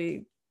really,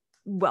 really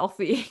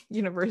wealthy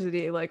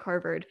university like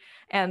Harvard.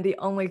 And the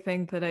only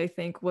thing that I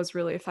think was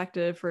really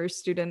effective for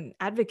student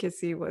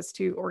advocacy was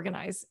to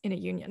organize in a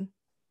union.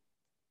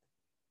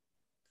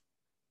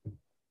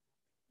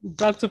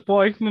 That's a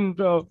pertinent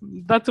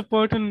but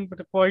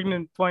a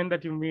poignant point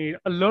that you made.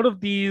 A lot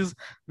of these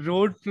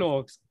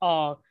roadblocks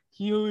are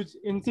huge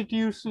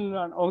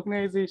institutional and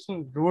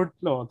organizational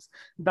roadblocks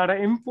that are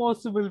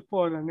impossible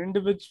for an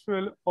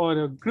individual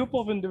or a group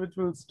of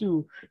individuals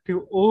to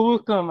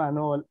overcome and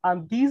all.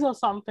 And these are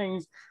some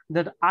things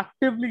that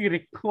actively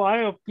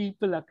require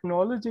people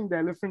acknowledging the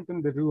elephant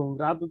in the room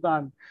rather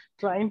than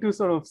trying to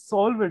sort of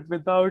solve it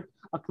without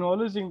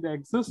acknowledging the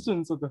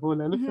existence of the whole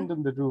elephant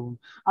in the room.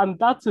 And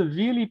that's a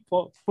really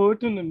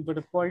pertinent but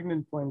a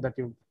poignant point that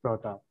you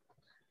brought up.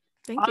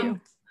 Thank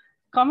you.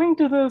 Coming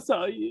to this,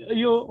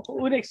 your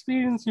own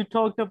experience, you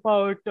talked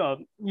about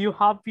you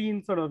have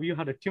been sort of, you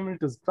had a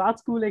tumultuous grad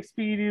school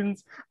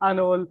experience and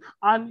all,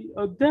 and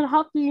there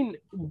have been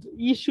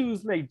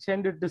issues like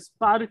gender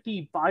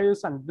disparity,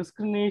 bias, and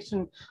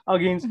discrimination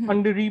against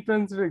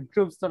underrepresented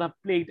groups that have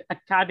plagued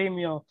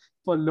academia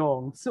for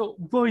long. So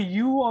were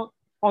you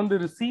on the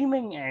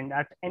receiving end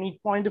at any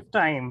point of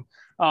time,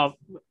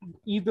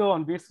 either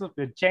on basis of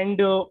your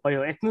gender or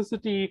your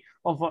ethnicity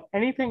or for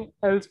anything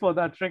else for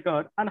that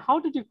regard? And how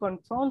did you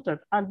confront it?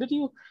 And did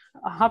you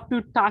have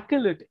to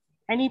tackle it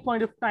any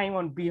point of time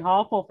on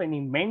behalf of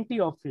any mentee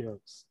of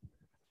yours?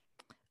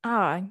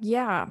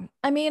 Yeah.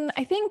 I mean,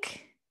 I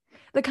think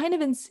the kind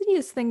of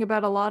insidious thing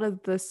about a lot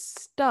of this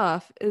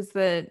stuff is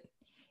that,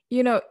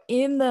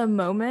 in the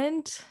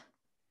moment,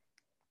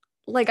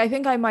 like I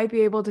think I might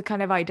be able to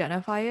kind of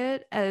identify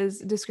it as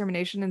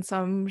discrimination in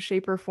some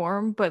shape or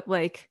form, but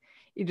like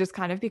you just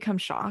kind of become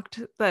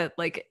shocked that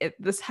like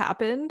this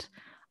happened.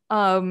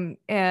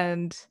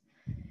 And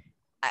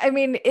I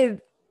mean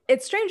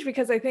it's strange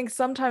because I think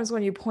sometimes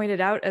when you point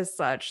it out as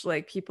such,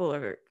 like people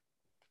are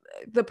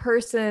the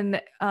person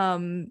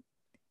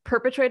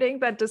perpetrating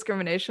that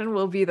discrimination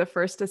will be the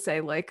first to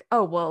say like,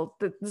 oh well,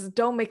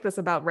 don't make this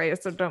about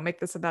race or don't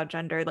make this about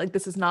gender, like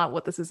this is not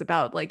what this is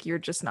about, like you're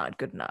just not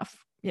good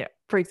enough,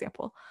 for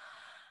example.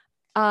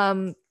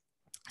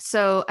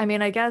 So I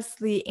mean, I guess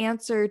the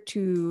answer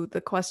to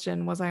the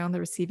question, was I on the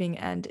receiving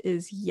end,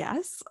 is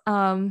yes.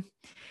 In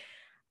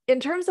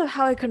terms of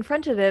how I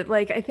confronted it,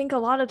 like I think a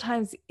lot of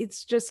times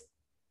it's just,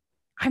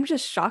 I'm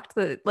just shocked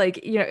that like,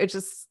 it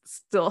just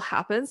still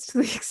happens to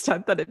the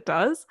extent that it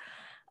does.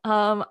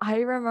 I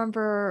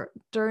remember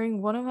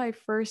during one of my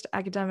first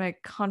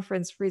academic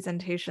conference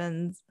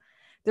presentations,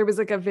 there was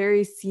like a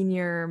very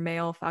senior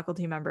male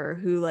faculty member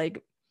who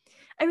like,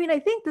 I mean, I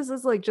think this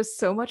is like just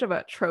so much of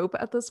a trope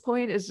at this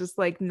point. It's just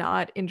like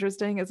not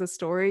interesting as a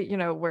story,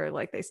 where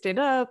like they stand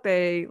up,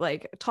 they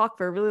like talk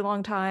for a really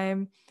long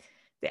time,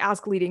 they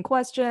ask leading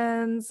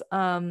questions,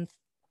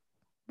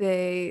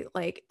 they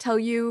like tell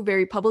you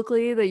very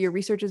publicly that your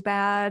research is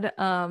bad.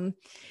 I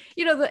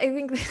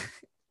think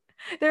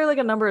there are like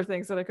a number of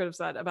things that I could have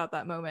said about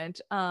that moment.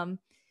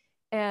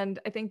 And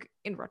I think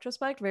in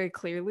retrospect, very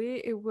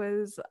clearly, it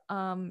was,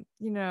 an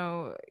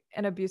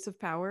abuse of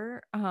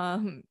power.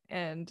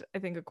 And I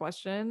think a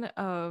question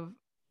of,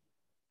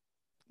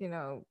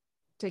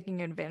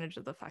 taking advantage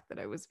of the fact that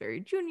I was very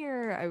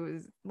junior. I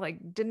was like,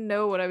 didn't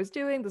know what I was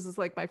doing. This is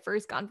like my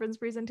first conference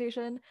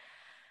presentation.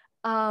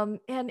 And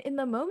in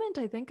the moment,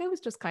 I think I was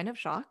just kind of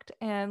shocked.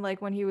 And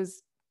like when he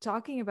was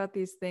talking about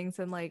these things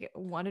and like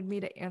wanted me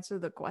to answer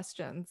the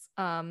questions,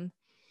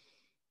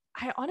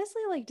 I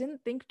honestly like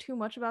didn't think too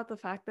much about the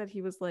fact that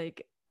he was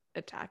like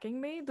attacking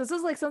me. This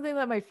is like something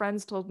that my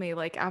friends told me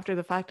like after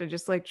the fact. I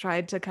just like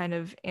tried to kind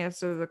of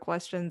answer the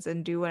questions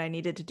and do what I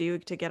needed to do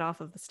to get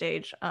off of the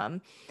stage.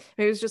 It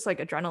was just like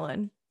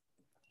adrenaline.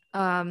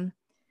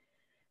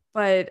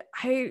 But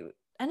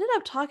ended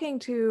up talking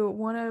to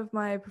one of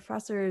my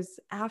professors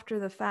after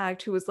the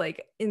fact who was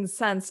like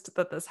incensed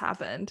that this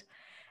happened.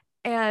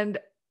 And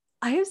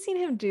I have seen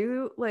him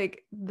do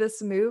like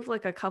this move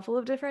like a couple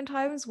of different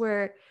times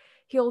where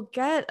he'll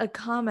get a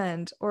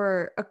comment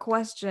or a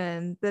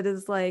question that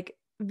is like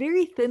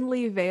very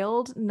thinly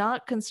veiled,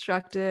 not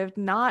constructive,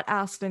 not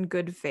asked in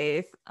good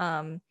faith,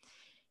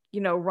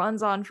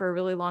 runs on for a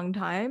really long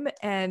time.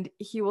 And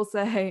he will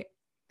say,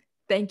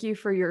 "Thank you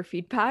for your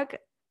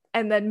feedback,"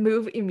 and then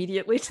move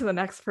immediately to the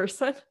next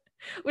person,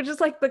 which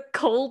is like the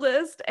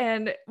coldest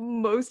and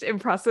most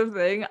impressive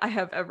thing I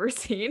have ever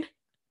seen.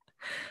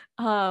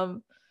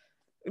 Um,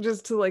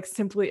 just to like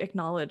simply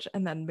acknowledge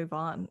and then move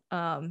on.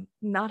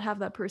 Not have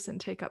that person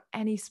take up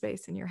any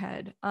space in your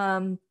head.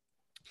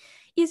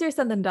 Easier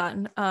said than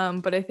done.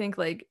 But I think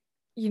like,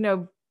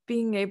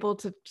 being able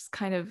to just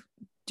kind of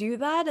do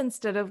that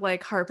instead of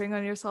like harping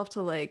on yourself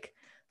to like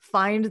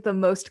find the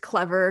most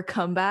clever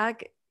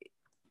comeback,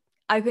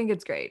 I think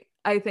it's great.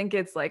 I think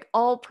it's like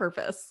all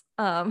purpose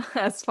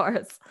as far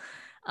as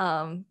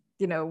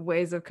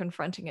ways of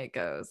confronting it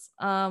goes.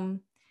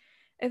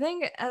 I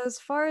think as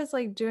far as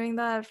like doing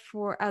that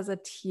for as a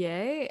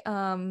TA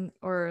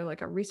or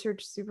like a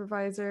research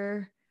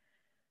supervisor,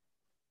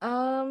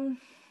 I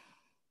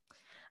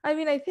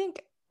mean, I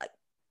think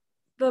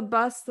the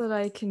best that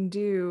I can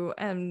do,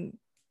 and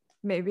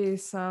maybe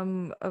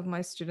some of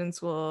my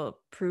students will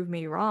prove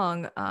me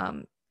wrong,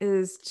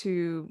 is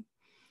to,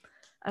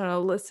 I don't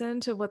know, listen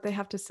to what they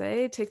have to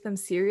say, take them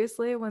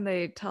seriously when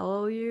they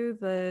tell you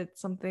that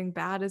something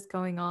bad is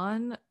going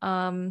on.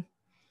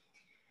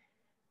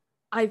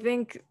 I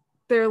think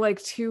there are like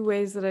two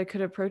ways that I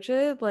could approach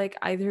it, like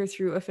either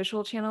through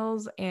official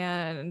channels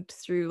and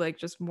through like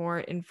just more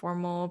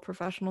informal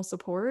professional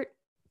support.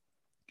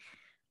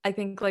 I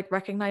think like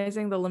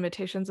recognizing the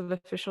limitations of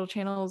official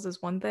channels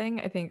is one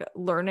thing. I think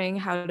learning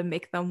how to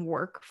make them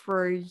work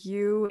for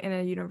you in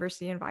a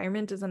university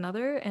environment is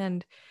another.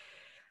 And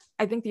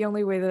I think the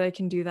only way that I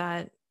can do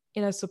that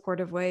in a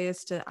supportive way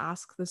is to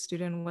ask the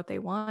student what they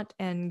want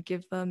and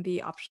give them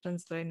the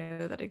options that I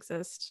know that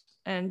exist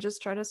and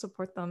just try to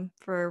support them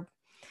for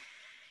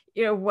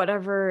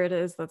whatever it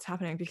is that's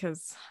happening,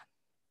 because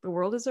the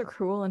world is a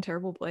cruel and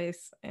terrible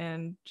place,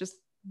 and just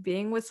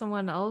being with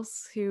someone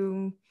else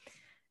who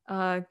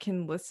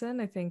can listen,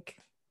 I think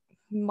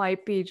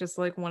might be just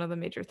like one of the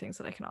major things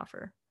that I can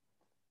offer.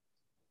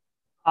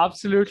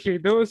 Absolutely.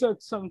 Those are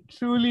some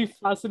truly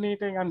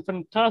fascinating and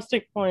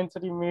fantastic points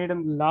that you made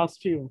in the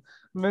last few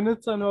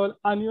minutes and all.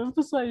 And you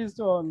emphasized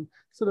on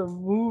sort of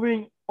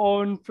moving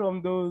on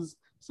from those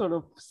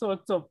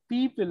sorts of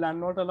people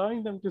and not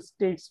allowing them to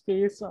take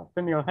space up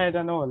in your head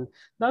and all.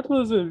 That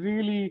was a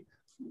really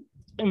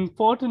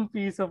important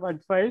piece of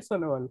advice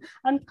and all.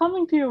 And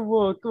coming to your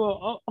work,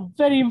 a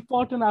very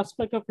important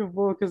aspect of your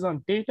work is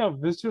on data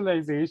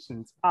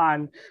visualizations.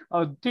 And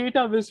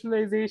data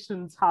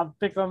visualizations have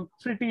become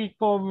pretty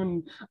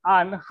common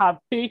and have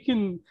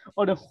taken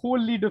on a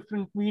wholly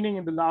different meaning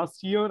in the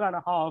last year and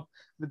a half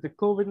with the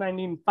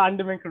COVID-19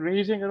 pandemic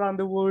raging around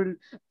the world.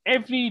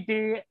 Every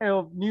day,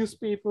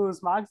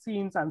 newspapers,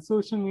 magazines, and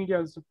social media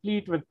is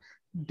replete with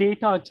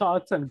data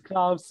charts and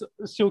graphs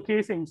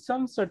showcasing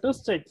some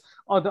statistic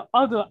or the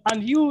other.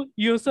 And you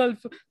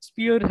yourself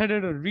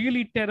spearheaded a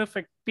really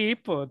terrific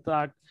paper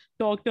that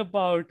talked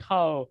about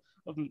how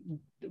data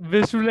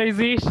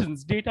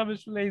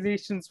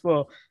visualizations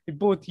were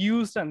both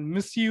used and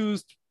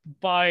misused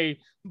by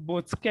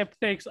both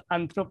skeptics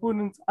and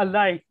proponents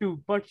alike to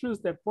buttress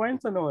their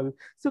points and all.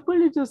 So could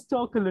you just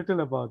talk a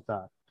little about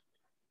that?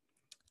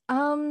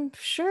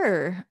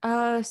 Sure.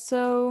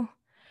 So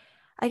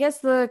I guess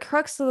the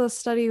crux of the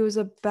study was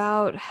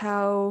about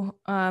how,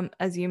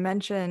 as you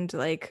mentioned,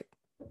 like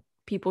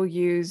people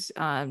use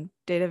data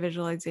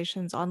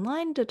visualizations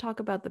online to talk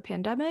about the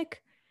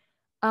pandemic.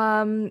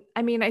 I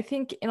mean, I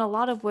think in a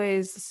lot of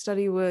ways, the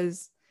study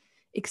was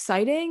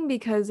exciting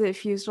because it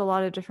fused a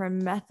lot of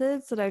different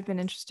methods that I've been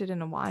interested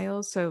in a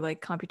while. So,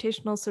 like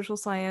computational social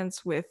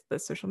science with the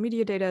social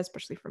media data,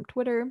 especially from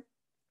Twitter,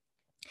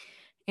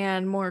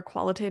 and more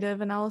qualitative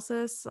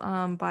analysis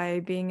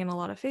by being in a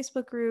lot of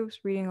Facebook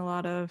groups, reading a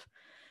lot of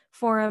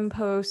forum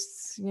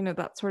posts,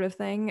 that sort of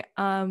thing.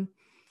 I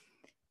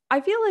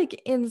feel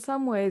like in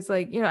some ways,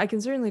 like, I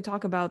can certainly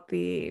talk about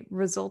the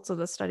results of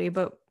the study,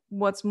 but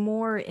what's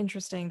more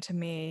interesting to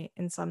me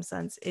in some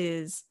sense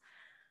is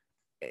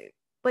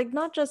like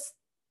not just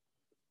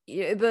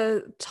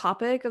the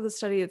topic of the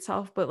study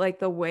itself, but like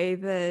the way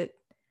that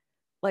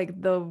like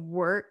the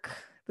work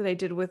that I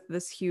did with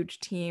this huge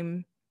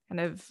team kind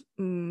of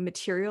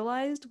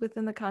materialized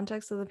within the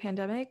context of the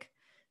pandemic.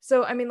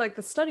 So, I mean, like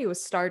the study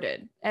was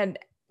started and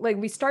like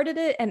we started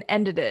it and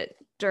ended it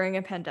during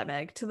a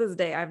pandemic. To this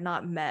day, I've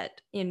not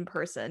met in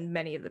person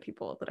many of the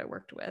people that I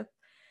worked with.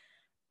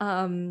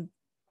 And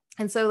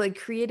so like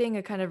creating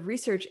a kind of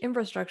research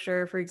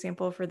infrastructure, for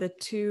example, for the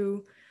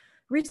two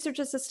research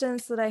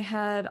assistants that I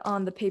had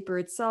on the paper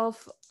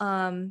itself,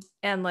 and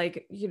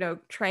like,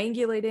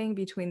 triangulating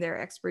between their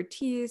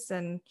expertise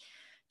and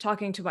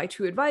talking to my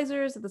two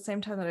advisors at the same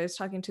time that I was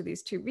talking to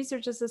these two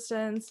research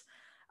assistants,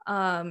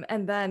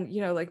 And then,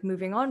 you know, like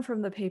moving on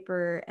from the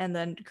paper and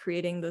then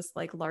creating this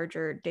like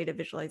larger data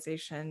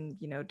visualization,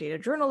 you know, data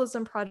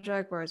journalism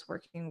project where I was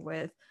working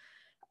with,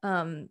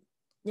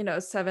 you know,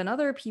 7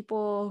 other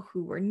people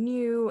who were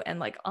new and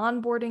like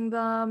onboarding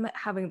them,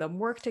 having them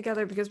work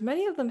together because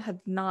many of them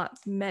had not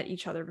met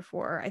each other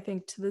before. I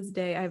think to this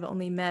day, I've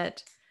only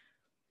met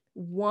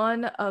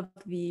one of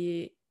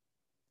the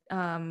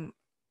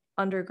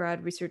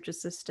undergrad research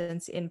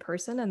assistants in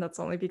person, and that's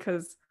only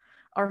because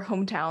our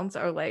hometowns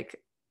are like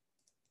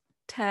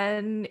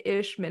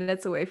 10-ish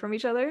minutes away from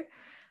each other.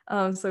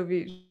 So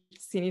we've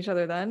seen each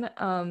other then.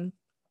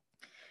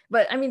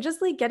 But I mean,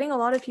 just like getting a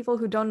lot of people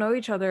who don't know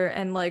each other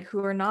and like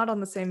who are not on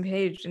the same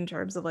page in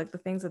terms of like the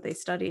things that they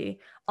study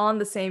on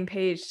the same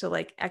page to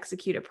like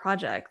execute a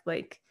project,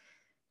 like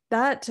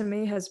that to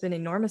me has been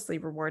enormously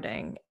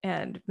rewarding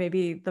and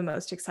maybe the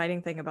most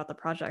exciting thing about the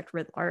project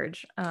writ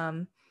large.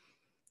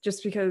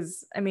 Just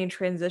because, I mean,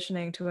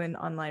 transitioning to an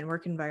online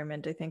work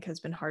environment, I think has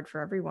been hard for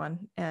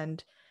everyone.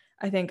 And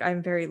I think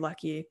I'm very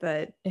lucky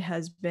that it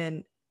has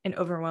been an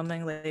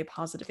overwhelmingly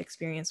positive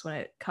experience when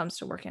it comes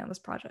to working on this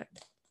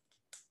project.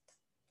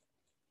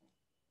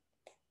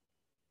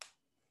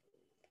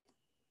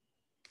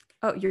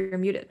 Oh, you're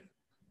muted.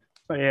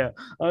 But yeah,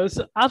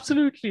 so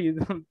absolutely,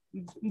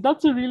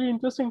 that's a really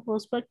interesting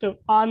perspective.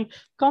 And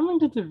coming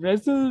to the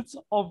results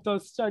of the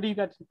study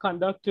that you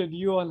conducted,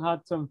 you all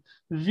had some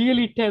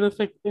really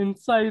terrific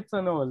insights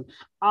and all.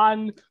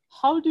 And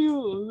how do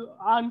you,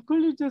 and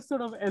could you just sort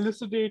of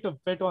elucidate a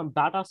bit on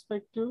that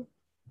aspect too?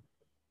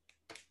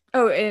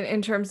 Oh,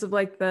 in terms of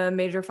like the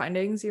major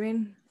findings, you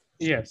mean?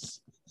 Yes.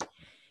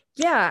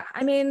 Yeah,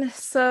 I mean,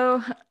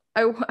 so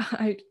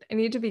I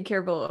need to be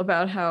careful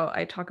about how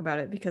I talk about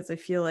it because I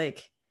feel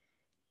like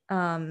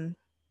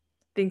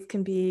things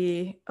can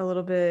be a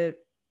little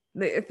bit,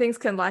 things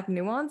can lack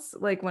nuance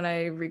like when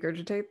I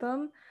regurgitate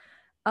them.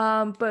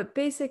 But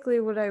basically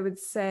what I would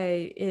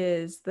say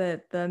is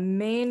that the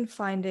main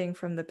finding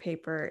from the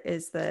paper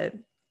is that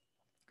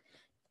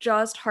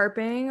just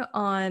harping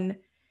on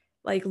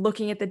like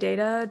looking at the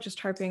data, just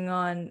harping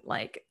on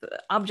like the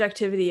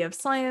objectivity of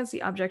science,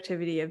 the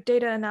objectivity of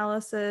data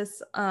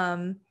analysis,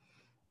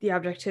 the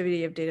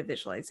objectivity of data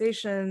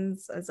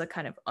visualizations as a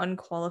kind of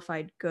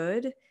unqualified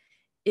good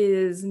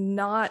is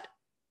not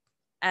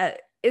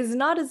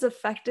as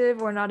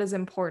effective or not as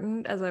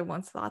important as I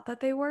once thought that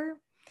they were.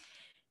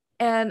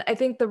 And I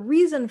think the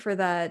reason for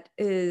that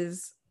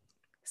is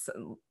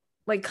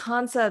like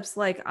concepts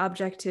like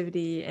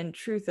objectivity and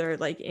truth are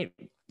like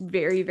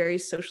very, very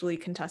socially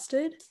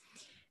contested.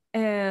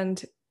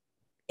 And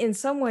in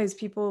some ways,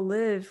 people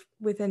live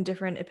within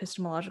different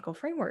epistemological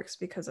frameworks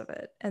because of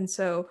it. And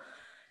so,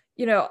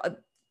 you know,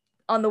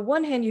 on the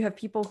one hand, you have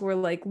people who are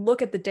like,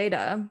 look at the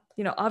data.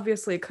 You know,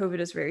 obviously, COVID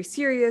is very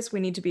serious. We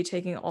need to be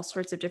taking all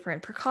sorts of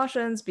different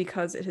precautions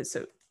because it has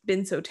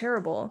been so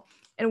terrible.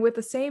 And with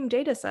the same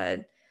data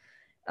set,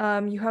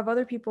 you have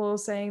other people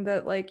saying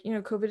that, like, you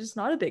know, COVID is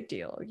not a big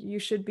deal. You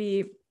should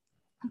be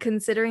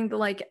considering the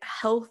like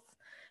health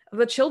of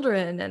the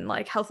children and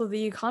like health of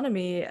the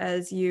economy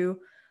as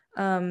you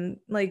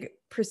like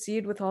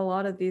proceed with a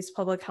lot of these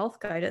public health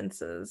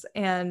guidances.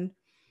 And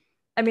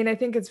I mean, I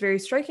think it's very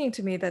striking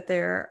to me that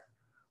there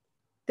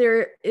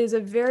is a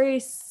very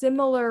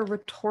similar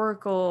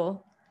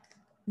rhetorical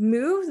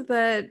move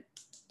that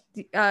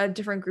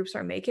different groups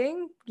are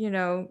making, you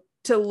know,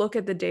 to look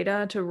at the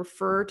data, to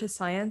refer to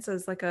science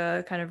as like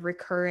a kind of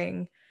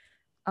recurring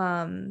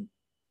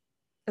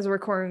as a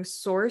recurring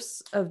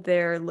source of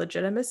their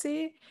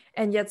legitimacy,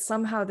 and yet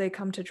somehow they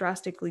come to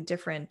drastically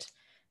different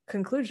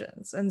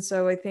conclusions. And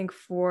so I think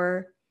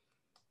for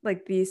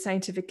like the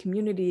scientific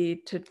community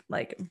to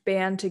like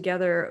band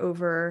together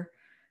over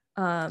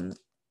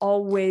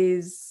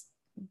always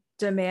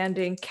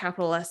demanding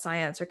capital S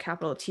science or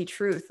capital T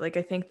truth, like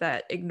I think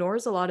that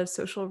ignores a lot of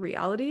social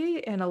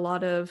reality and a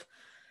lot of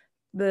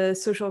the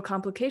social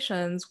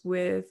complications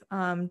with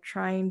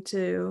trying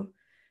to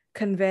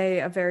convey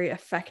a very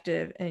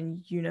effective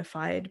and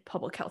unified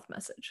public health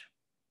message.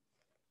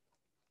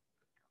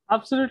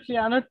 Absolutely,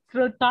 and it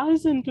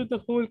ties into the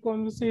whole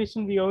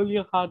conversation we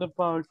earlier had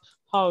about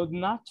how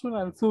natural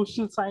and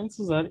social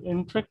sciences are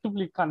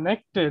intricately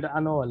connected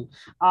and all,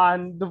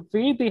 and the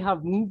way they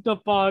have moved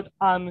apart,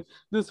 and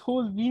this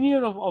whole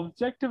veneer of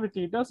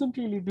objectivity doesn't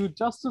really do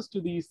justice to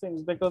these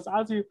things, because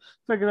as you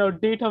figure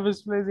out, data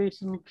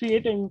visualization,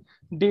 creating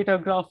data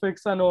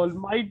graphics and all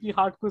might be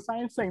hardcore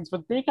science things,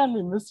 but they can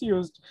be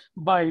misused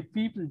by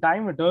people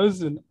dime a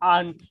dozen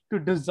and to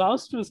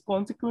disastrous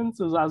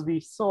consequences, as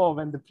we saw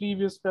when the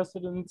previous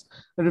presidents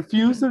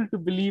refusal to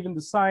believe in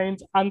the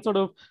science and sort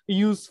of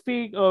use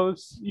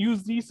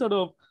these sort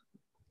of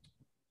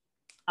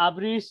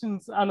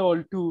aberrations and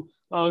all to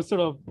sort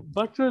of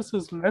buttress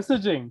his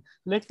messaging,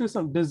 led to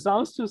some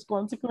disastrous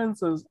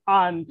consequences.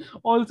 And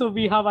also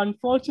we have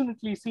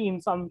unfortunately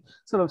seen some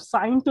sort of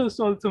scientists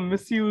also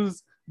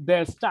misuse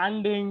their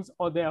standings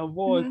or their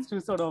awards to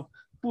sort of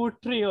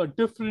portray a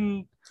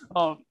different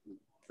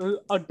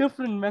a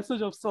different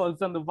message of sorts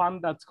than the one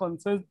that's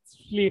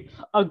consensually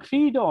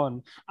agreed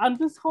on. And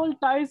this whole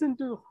ties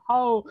into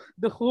how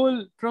the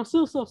whole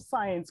process of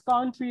science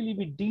can't really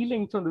be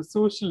dealing from the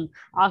social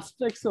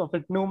aspects of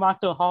it, no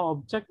matter how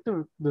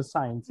objective the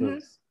science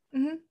is.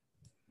 Mm-hmm.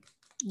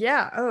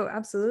 Yeah. Oh,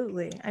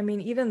 absolutely. I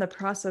mean, even the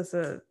process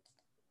of,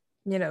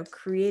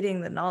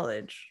 creating the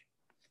knowledge,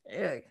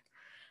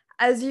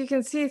 as you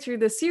can see through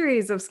the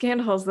series of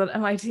scandals that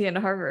MIT and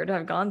Harvard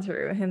have gone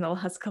through in the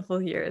last couple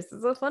of years,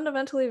 it's a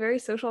fundamentally very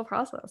social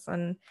process.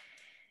 And,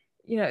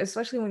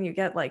 especially when you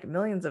get like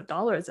millions of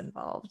dollars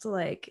involved,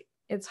 like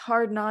it's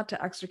hard not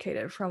to extricate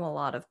it from a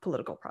lot of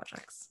political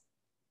projects.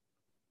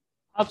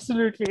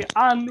 Absolutely,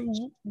 and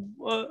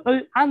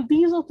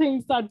these are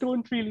things that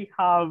don't really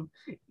have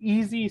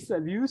easy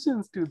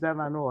solutions to them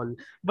and all.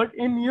 But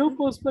in your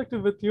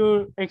perspective, with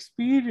your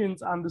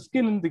experience and the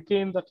skin in the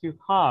game that you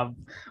have,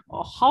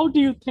 how do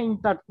you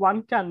think that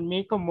one can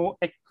make a more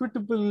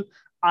equitable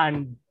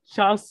and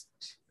just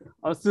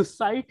a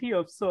society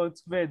of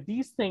sorts where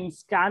these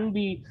things can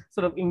be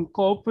sort of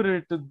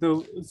incorporated,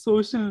 the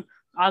social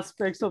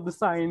aspects of the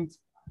science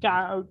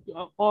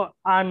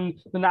and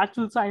the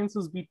natural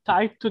sciences be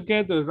tied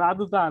together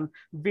rather than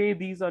way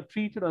these are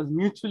treated as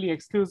mutually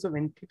exclusive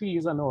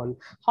entities and all?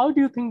 How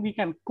do you think we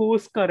can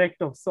course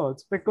correct of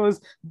sorts?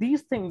 Because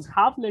these things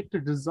have led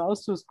to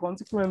disastrous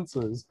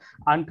consequences,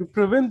 and to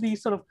prevent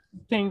these sort of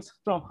things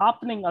from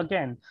happening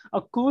again,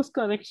 a course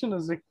correction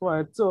is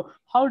required. So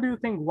how do you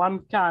think one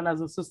can, as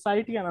a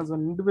society and as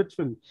an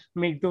individual,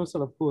 make those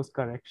sort of course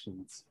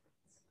corrections?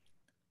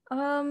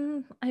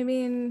 I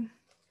mean,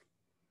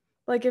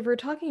 like if we're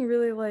talking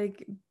really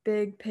like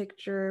big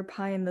picture,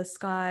 pie in the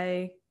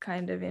sky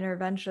kind of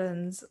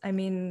interventions, I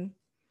mean,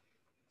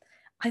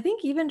 I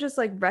think even just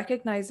like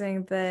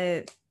recognizing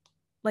that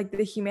like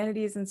the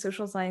humanities and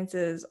social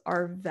sciences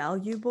are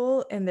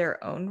valuable in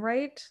their own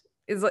right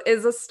is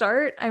a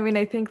start. I mean,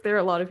 I think there are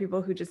a lot of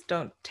people who just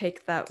don't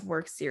take that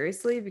work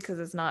seriously because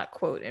it's not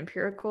quote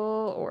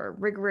empirical or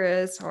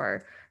rigorous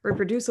or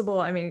reproducible.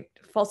 I mean,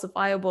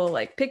 falsifiable,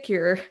 like pick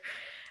your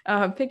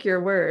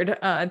word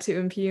to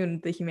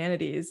impugn the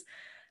humanities.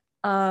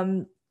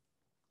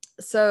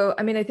 So,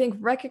 I mean, I think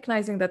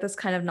recognizing that this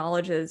kind of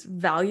knowledge is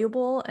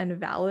valuable and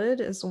valid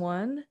is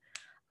one.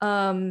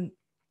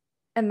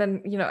 And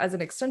then, as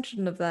an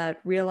extension of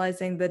that,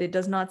 realizing that it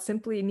does not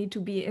simply need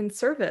to be in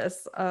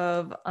service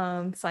of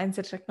science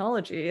and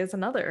technology is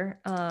another,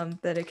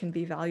 that it can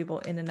be valuable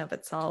in and of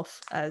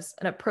itself as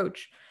an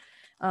approach,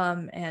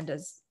 and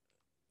as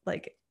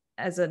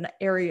an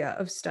area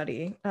of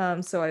study.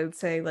 So I would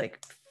say like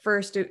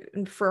first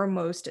and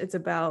foremost, it's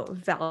about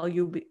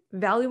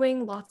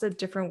valuing lots of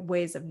different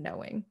ways of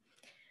knowing.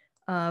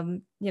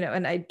 And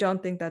I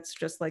don't think that's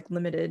just like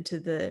limited to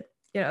the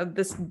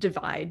this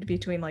divide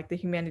between like the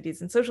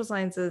humanities and social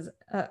sciences,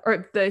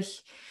 or the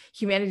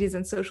humanities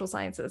and social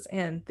sciences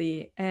and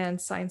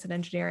science and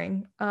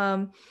engineering,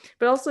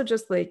 but also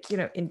just like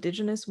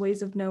indigenous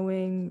ways of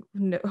knowing,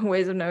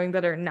 ways of knowing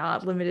that are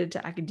not limited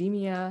to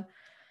academia.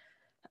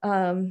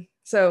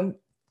 So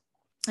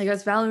I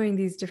guess valuing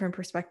these different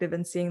perspectives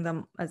and seeing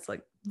them as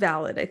like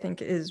valid, I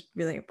think is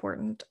really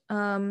important.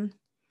 I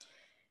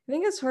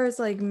think as far as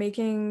like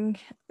making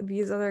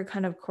these other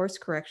kind of course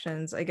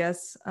corrections, I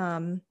guess,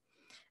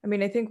 I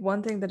mean, I think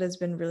one thing that has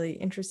been really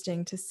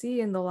interesting to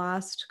see in the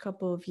last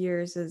couple of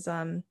years is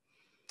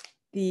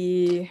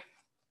the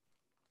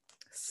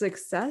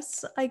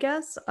success, I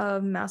guess,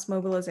 of mass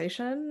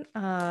mobilization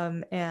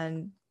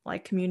and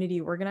like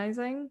community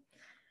organizing.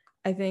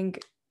 I think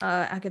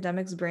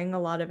academics bring a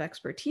lot of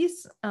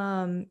expertise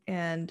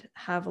and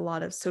have a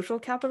lot of social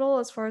capital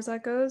as far as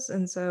that goes.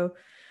 And so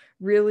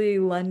really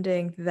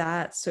lending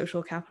that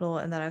social capital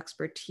and that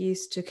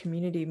expertise to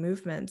community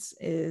movements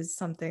is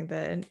something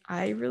that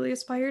I really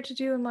aspire to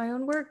do in my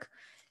own work,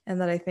 and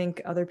that I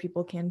think other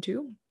people can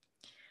too.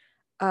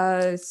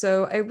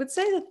 So I would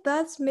say that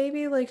that's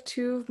maybe like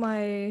two of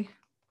my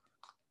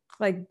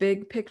like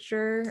big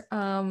picture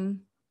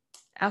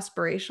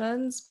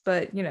aspirations,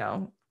 but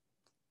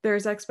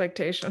there's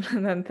expectation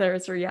and then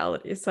there's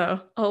reality.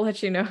 So I'll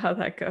let you know how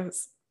that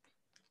goes.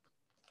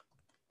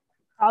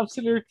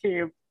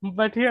 Absolutely.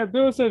 But yeah,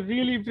 those are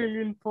really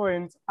brilliant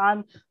points.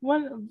 And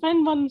when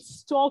one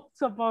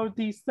talks about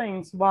these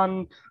things,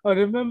 one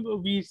remember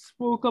we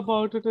spoke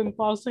about it in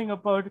passing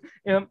about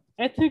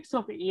ethics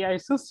of AI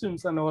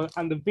systems and all,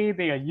 and the way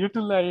they are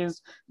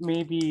utilized,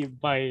 maybe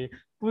by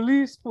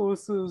police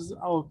forces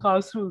or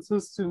carceral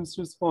systems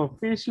just for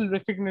facial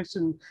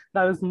recognition,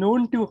 that is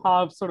known to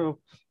have sort of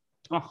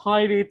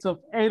high rates of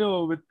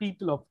error with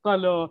people of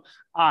color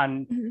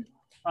and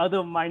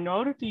other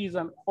minorities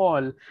and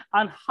all.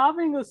 And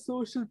having a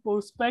social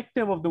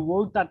perspective of the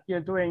work that we are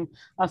doing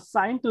as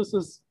scientists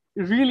is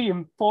really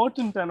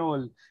important and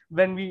all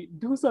when we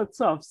do such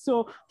stuff.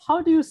 So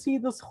how do you see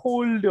this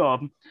whole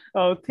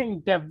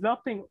thing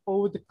developing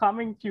over the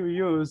coming few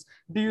years?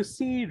 Do you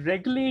see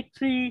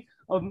regulatory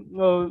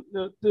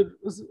the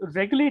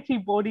regulatory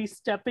body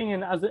stepping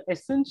in as an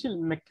essential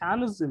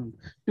mechanism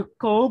to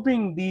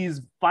curbing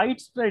these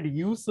widespread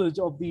usage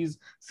of these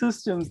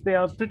systems. They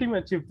are pretty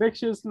much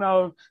infectious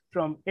now,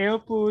 from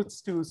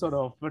airports to sort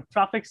of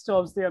traffic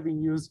stops. They are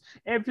being used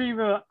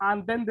everywhere.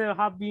 And then there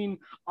have been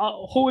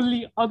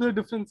wholly other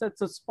different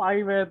sets of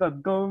spyware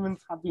that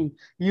governments have been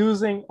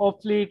using of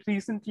late.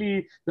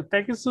 Recently, the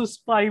Pegasus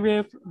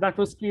spyware that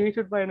was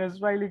created by an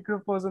Israeli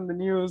group was in the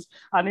news,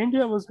 and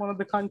India was one of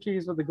the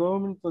countries where the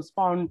government was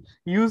found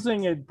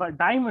using it by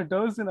dime a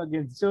dozen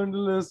against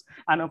journalists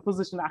and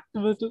opposition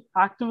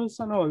activists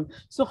and all.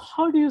 So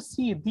how do you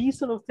see these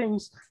sort of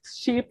things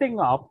shaping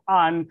up,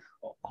 and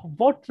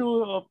what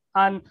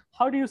and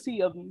how do you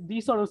see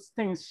these sort of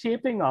things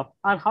shaping up,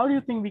 and how do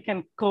you think we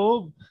can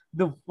curb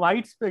the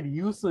widespread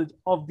usage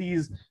of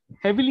these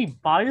heavily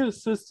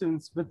biased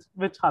systems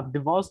which have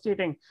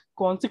devastating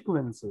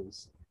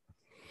consequences?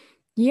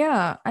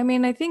 Yeah, I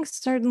mean, I think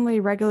certainly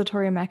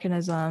regulatory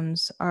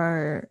mechanisms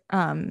are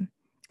an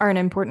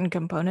important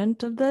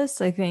component of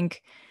this. I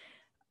think,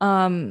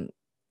 unless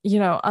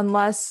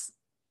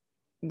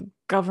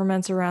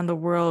governments around the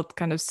world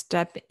kind of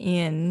step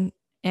in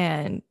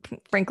and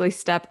frankly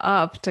step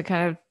up to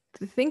kind of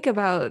think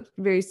about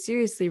very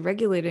seriously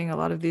regulating a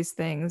lot of these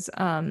things,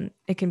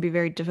 it can be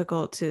very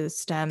difficult to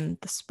stem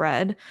the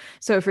spread.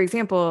 So, for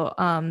example,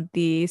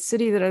 the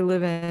city that I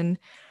live in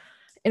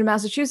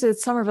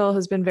Massachusetts, Somerville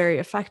has been very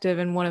effective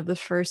and one of the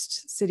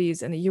first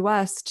cities in the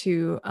US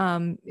to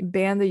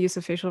ban the use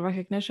of facial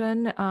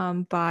recognition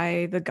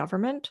by the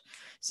government.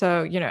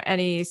 So,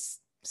 any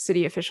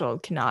city official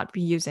cannot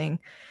be using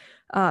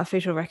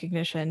facial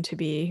recognition to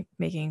be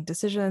making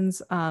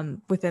decisions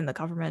within the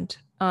government.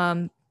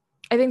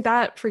 I think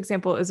that, for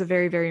example, is a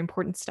very, very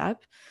important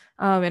step.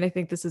 And I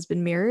think this has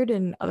been mirrored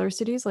in other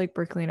cities like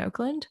Berkeley and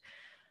Oakland.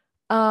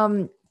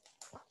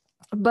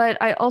 But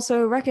I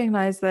also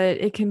recognize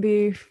that it can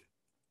be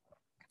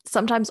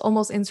sometimes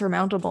almost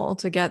insurmountable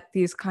to get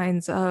these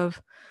kinds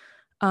of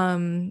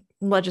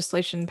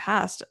legislation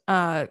passed.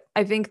 I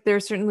think there are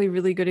certainly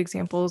really good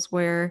examples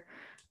where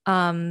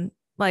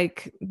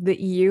like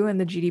the EU and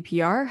the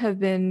GDPR have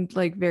been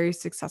like very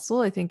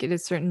successful. I think it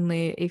is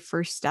certainly a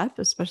first step,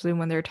 especially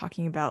when they're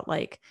talking about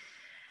like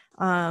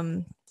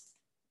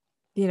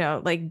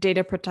like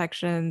data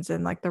protections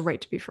and like the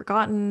right to be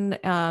forgotten.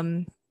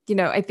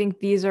 I think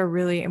these are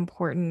really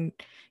important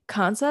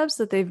concepts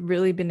that they've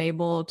really been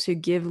able to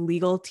give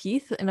legal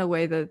teeth in a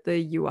way that the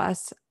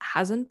US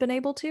hasn't been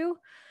able to.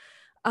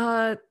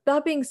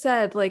 That being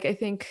said, like I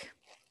think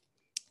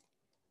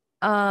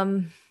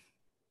I'm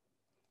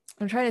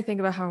trying to think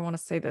about how I want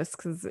to say this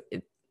because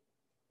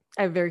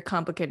I have very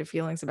complicated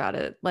feelings about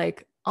it.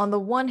 Like on the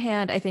one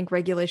hand, I think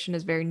regulation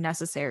is very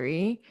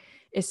necessary,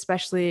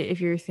 especially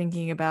if you're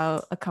thinking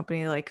about a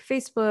company like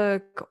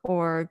Facebook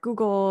or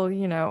Google.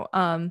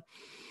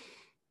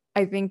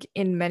 I think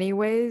in many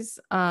ways,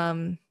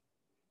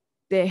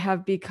 they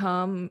have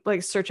become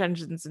like search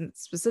engines and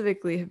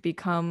specifically have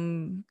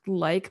become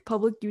like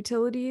public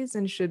utilities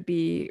and should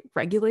be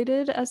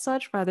regulated as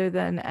such rather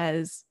than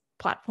as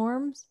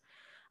platforms.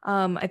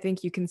 I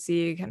think you can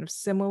see kind of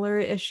similar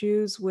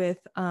issues with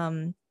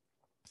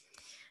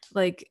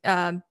like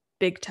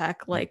big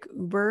tech like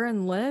Uber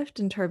and Lyft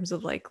in terms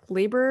of like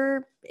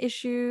labor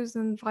issues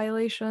and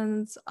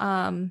violations. What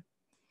am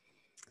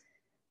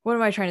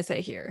I trying to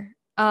say here?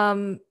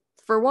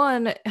 For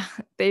one,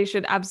 they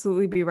should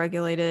absolutely be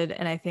regulated.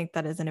 And I think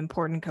that is an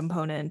important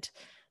component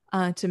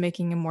to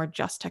making a more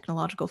just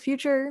technological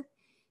future.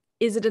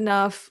 Is it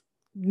enough?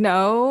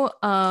 No.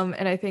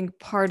 And I think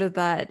part of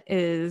that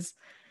is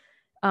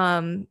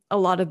a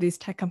lot of these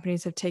tech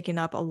companies have taken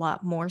up a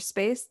lot more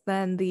space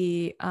than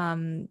the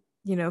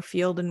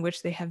field in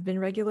which they have been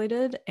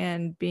regulated,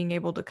 and being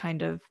able to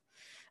kind of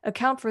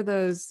account for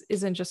those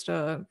isn't just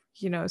a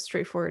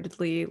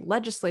straightforwardly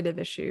legislative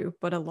issue,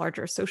 but a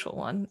larger social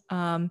one.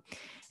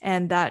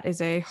 And that is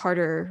a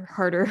harder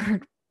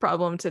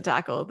problem to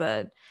tackle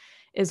that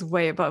is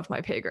way above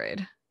my pay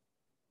grade.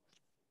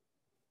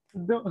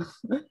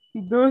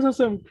 Those are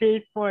some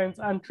great points,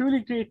 and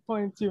truly great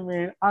points you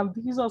made. And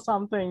these are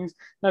some things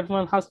that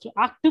one has to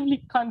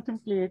actively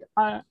contemplate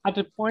at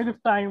a point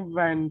of time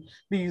when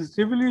these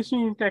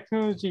revolutionary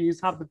technologies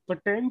have the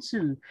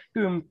potential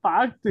to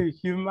impact the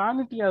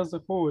humanity as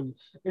a whole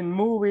in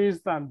more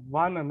ways than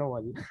one and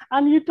all.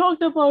 And you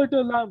talked about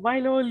a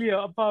while earlier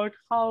about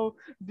how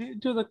due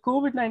to the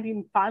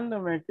COVID-19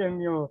 pandemic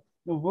and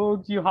the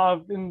work you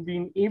have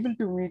been able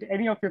to meet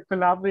any of your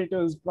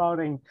collaborators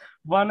barring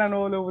one and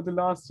all over the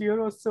last year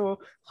or so.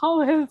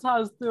 How else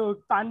has the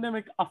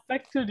pandemic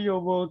affected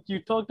your work?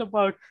 You talked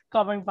about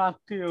coming back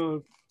to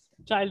your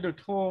childhood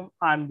home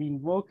and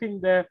been working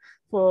there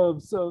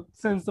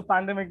since the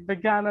pandemic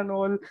began and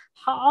all.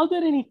 Are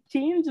there any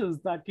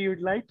changes that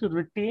you'd like to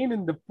retain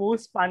in the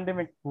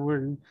post-pandemic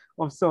world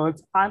of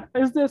sorts? And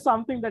is there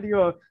something that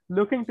you're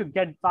looking to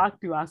get back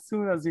to as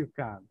soon as you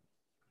can?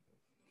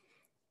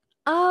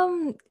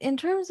 In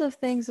terms of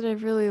things that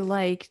I've really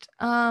liked,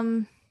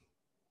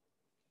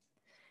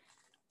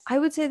 I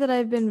would say that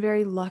I've been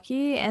very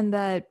lucky and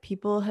that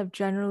people have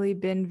generally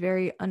been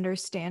very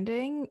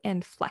understanding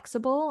and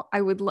flexible.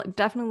 I would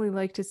definitely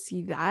like to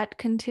see that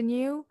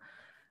continue.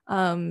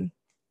 Um,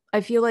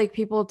 I feel like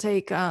people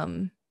take,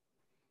 I'm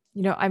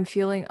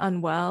feeling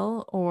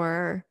unwell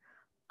or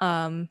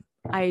um,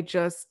 I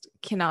just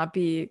cannot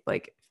be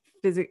like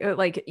physically,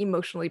 like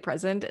emotionally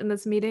present in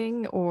this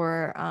meeting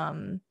or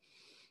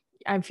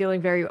I'm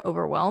feeling very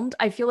overwhelmed.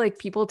 I feel like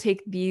people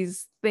take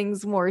these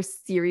things more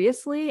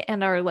seriously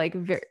and are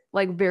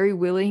very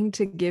willing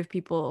to give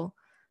people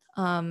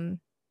um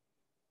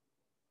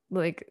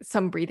like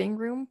some breathing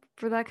room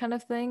for that kind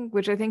of thing,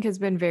 which I think has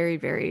been very,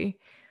 very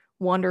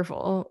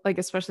wonderful, like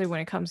especially when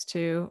it comes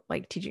to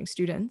like teaching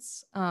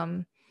students.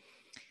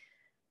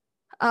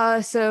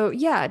 So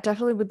yeah,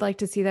 definitely would like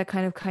to see that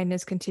kind of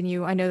kindness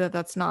continue. I know that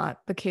that's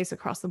not the case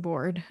across the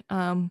board,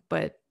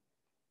 but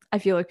I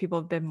feel like people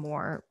have been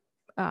more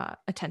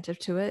attentive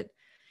to it.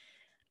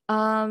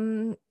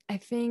 I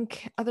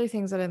think other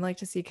things that I'd like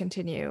to see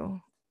continue.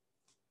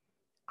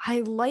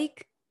 I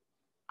like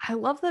I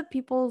love that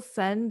people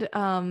send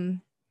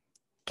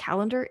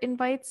calendar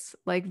invites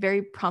like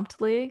very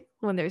promptly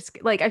when there's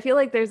like I feel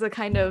like there's a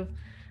kind of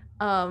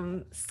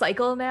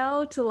cycle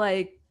now to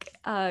like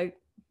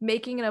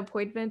making an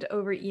appointment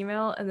over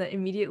email and then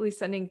immediately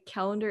sending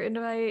calendar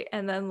invite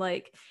and then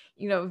like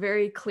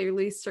very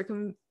clearly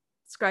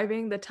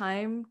circumscribing the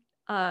time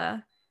uh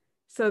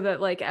so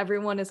that like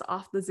everyone is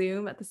off the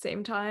Zoom at the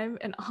same time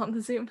and on the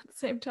Zoom at the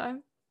same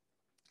time.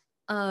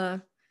 Uh,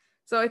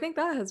 so I think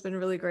that has been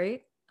really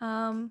great.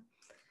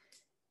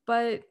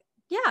 But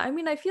yeah, I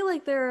mean, I feel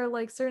like there are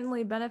like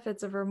certainly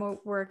benefits of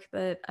remote work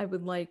that I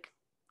would like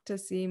to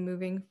see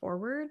moving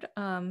forward.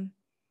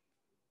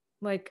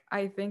 Like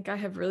I think I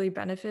have really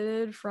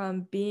benefited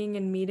from being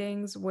in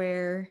meetings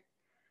where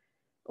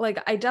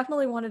like I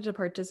definitely wanted to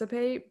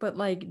participate, but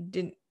like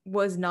didn't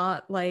was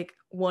not like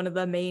one of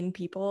the main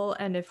people.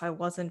 And if I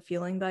wasn't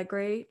feeling that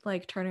great,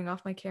 like turning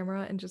off my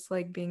camera and just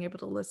like being able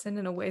to listen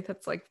in a way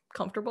that's like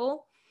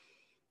comfortable,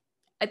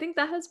 I think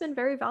that has been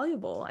very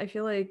valuable. I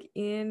feel like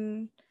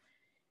in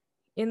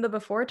the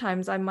before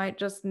times, I might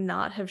just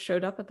not have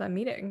showed up at that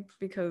meeting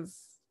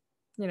because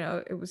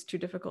it was too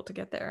difficult to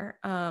get there.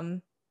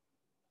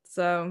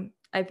 So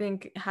I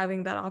think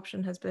having that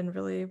option has been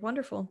really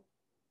wonderful.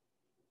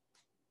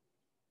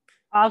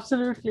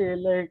 Absolutely.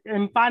 Like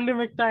in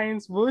pandemic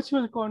times,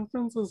 virtual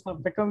conferences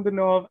have become the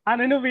norm.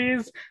 And in a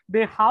ways,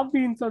 they have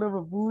been sort of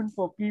a boon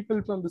for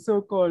people from the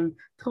so-called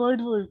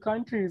third world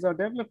countries or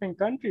developing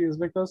countries,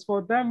 because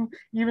for them,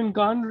 even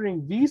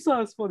garnering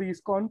visas for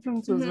these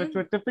conferences, which Mm-hmm.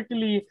 were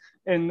typically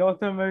in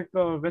North America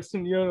or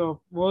Western Europe,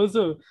 was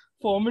a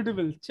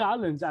formidable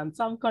challenge. And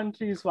some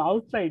countries were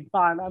outright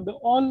banned. And the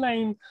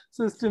online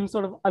system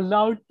sort of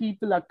allowed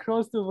people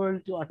across the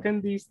world to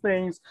attend these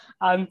things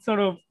and sort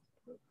of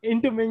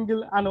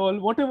intermingle and all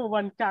whatever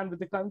one can with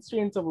the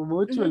constraints of a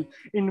virtual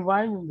Mm-hmm.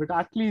 environment, but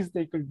at least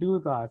they could do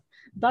that.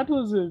 That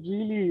was a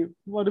really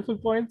wonderful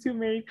points you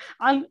made.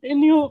 And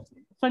in your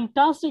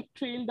fantastic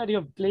trail that you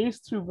have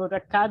blazed through both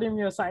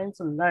academia, science,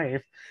 and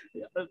life,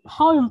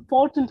 how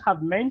important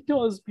have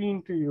mentors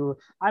been to you?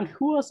 And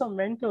who are some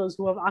mentors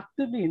who have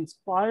actively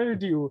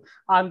inspired you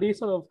and they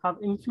sort of have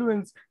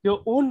influenced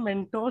your own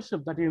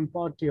mentorship that you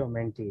impart to your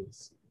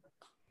mentees?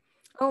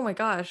 Oh my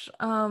gosh.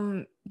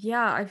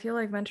 Yeah, I feel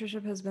like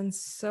mentorship has been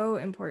so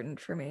important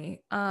for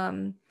me.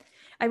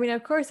 I mean,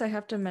 of course, I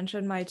have to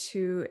mention my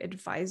two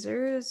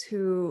advisors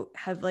who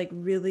have like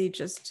really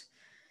just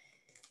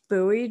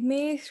buoyed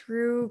me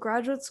through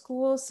graduate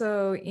school.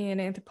 So in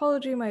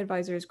anthropology, my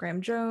advisor is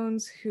Graham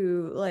Jones,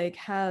 who like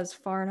has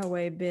far and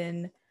away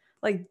been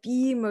like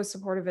the most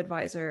supportive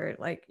advisor,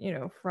 like,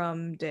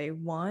 from day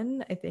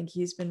one. I think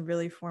he's been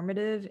really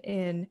formative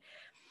in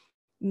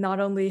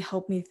not only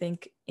help me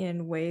think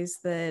in ways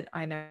that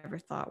I never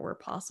thought were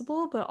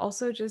possible, but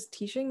also just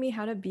teaching me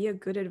how to be a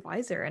good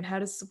advisor and how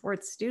to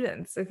support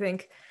students. I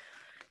think,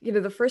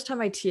 the first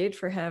time I TA'd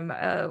for him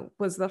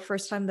was the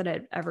first time that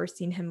I'd ever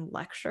seen him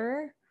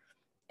lecture.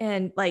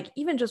 And like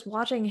even just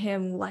watching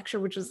him lecture,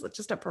 which is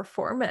just a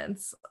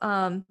performance,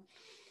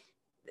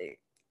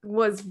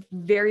 was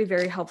very,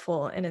 very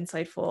helpful and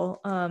insightful.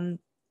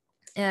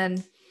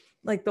 And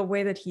like the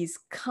way that he's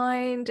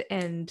kind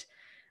and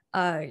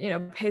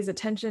pays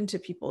attention to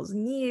people's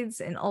needs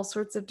in all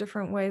sorts of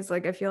different ways.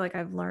 Like I feel like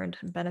I've learned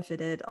and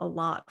benefited a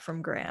lot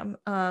from Graham.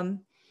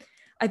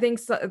 I think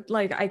so,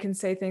 like I can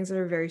say things that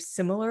are very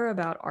similar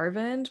about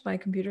Arvind, my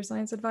computer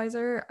science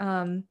advisor.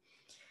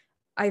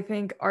 I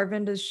think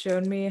Arvind has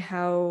shown me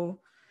how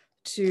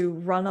to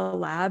run a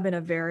lab in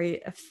a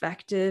very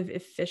effective,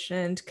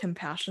 efficient,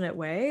 compassionate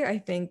way. I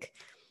think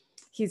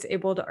he's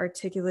able to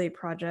articulate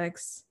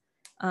projects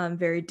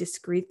very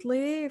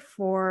discreetly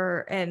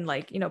and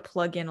like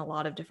plug in a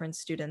lot of different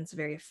students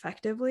very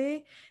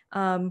effectively,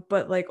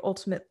 but like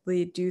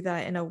ultimately do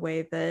that in a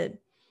way that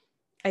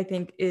I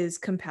think is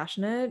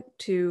compassionate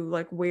to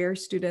like where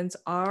students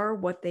are,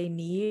 what they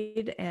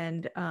need,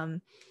 and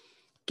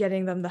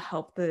getting them the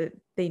help that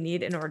they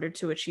need in order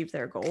to achieve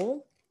their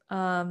goal.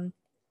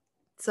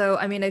 So,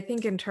 I mean, I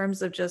think in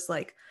terms of just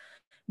like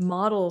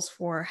models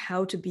for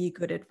how to be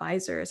good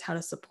advisors, how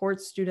to support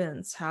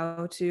students,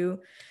 how to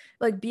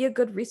like be a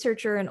good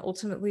researcher and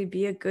ultimately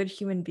be a good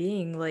human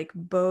being, like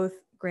both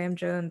Graham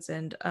Jones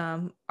and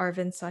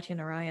Arvind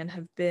Satyanarayan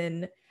have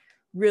been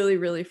really,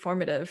 really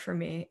formative for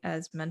me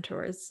as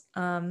mentors.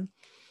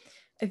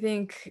 I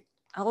think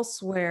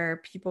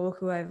elsewhere, people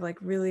who I've like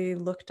really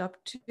looked up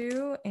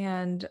to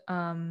and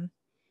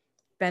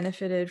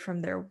benefited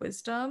from their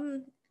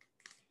wisdom,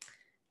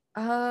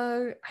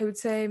 I would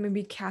say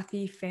maybe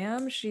Kathy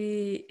Pham.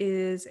 She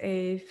is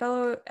a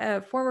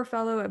former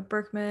fellow at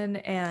Berkman,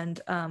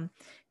 and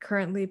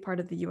currently part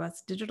of the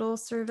U.S. Digital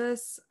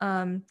Service.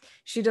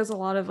 She does a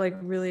lot of like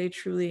really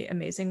truly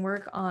amazing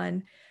work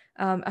on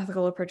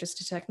ethical approaches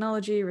to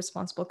technology,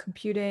 responsible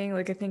computing.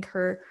 Like I think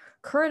her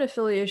current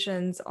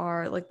affiliations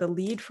are like the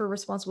lead for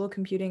responsible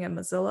computing at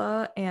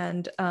Mozilla,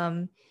 and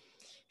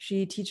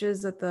she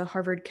teaches at the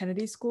Harvard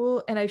Kennedy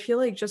School. And I feel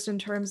like just in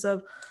terms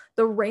of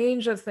the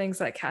range of things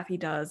that Kathy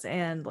does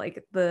and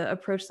like the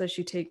approach that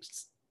she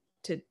takes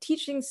to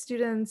teaching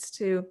students,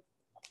 to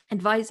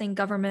advising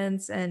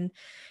governments, and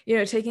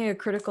taking a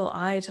critical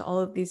eye to all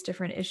of these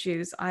different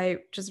issues, I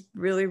just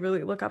really,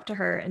 really look up to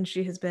her, and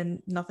she has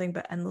been nothing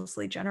but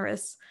endlessly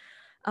generous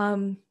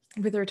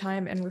with her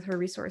time and with her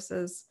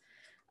resources.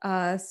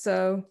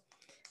 So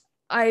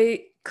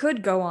I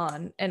could go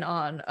on and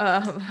on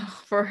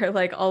for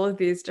like all of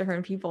these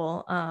different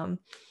people,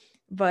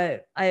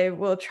 but I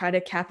will try to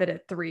cap it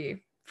at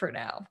 3 for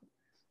now.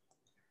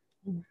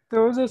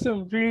 Those are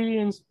some really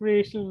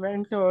inspirational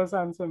mentors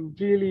and some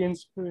really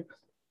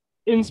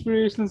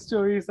inspirational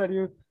stories that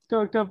you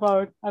talked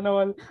about and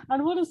all.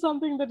 And what is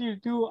something that you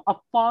do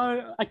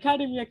apart?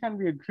 Academia can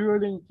be a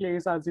grueling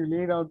place, as you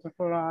laid out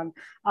before,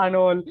 and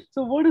all.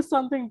 So what is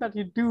something that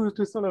you do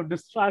to sort of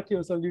distract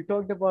yourself? You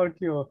talked about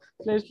your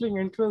fledgling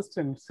interest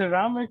in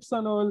ceramics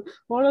and all.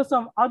 What are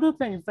some other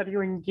things that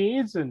you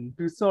engage in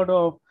to sort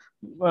of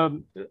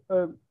um,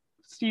 uh,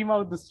 steam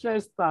out the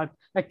stress that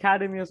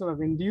academia sort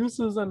of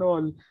induces and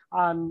all?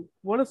 And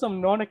what are some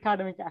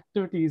non-academic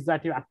activities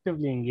that you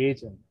actively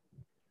engage in?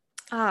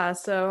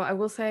 So I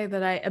will say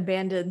that I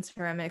abandoned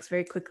ceramics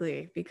very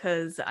quickly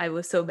because I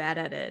was so bad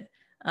at it.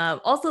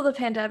 Also the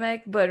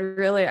pandemic, but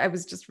really I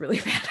was just really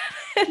bad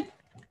at it.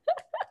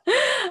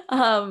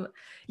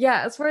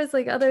 Yeah, as far as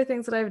like other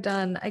things that I've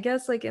done, I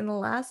guess like in the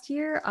last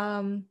year,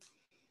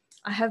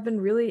 I have been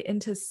really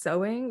into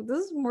sewing. This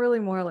is really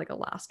more like a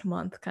last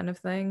month kind of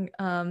thing.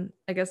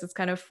 I guess it's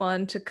kind of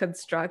fun to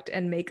construct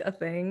and make a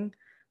thing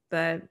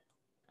that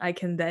I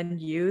can then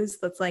use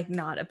that's like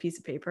not a piece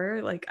of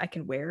paper. Like I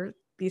can wear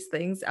these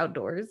things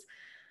outdoors.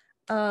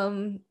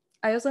 Um,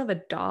 I also have a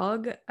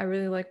dog. I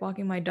really like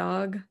walking my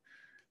dog.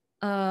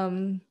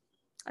 Um,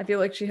 I feel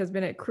like she has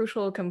been a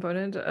crucial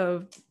component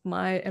of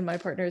my and my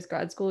partner's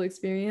grad school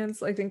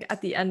experience. I think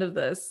at the end of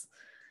this,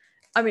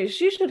 I mean,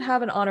 she should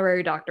have an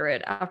honorary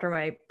doctorate after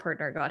my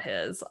partner got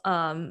his.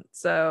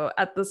 So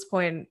at this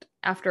point,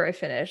 after I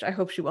finish, I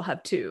hope she will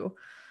have two.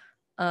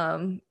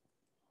 Um,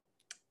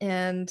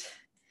 and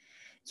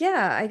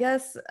yeah, I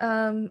guess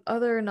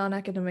other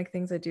non-academic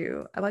things I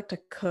do. I like to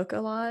cook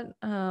a lot.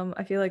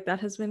 I feel like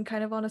that has been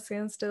kind of on a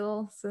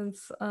standstill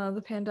since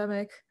the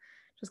pandemic,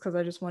 just because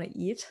I just want to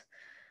eat.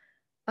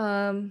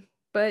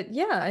 But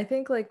yeah, I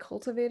think like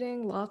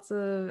cultivating lots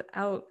of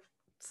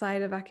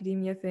outside of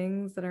academia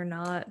things that are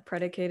not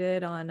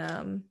predicated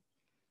on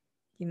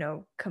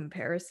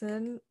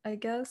comparison, I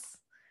guess.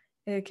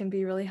 It can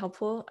be really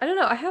helpful. I don't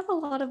know. I have a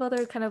lot of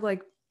other kind of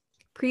like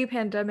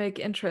pre-pandemic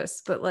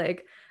interests, but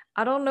like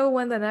I don't know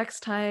when the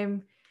next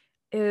time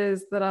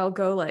is that I'll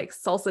go like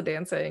salsa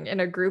dancing in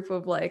a group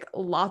of like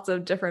lots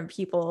of different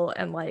people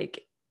and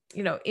like,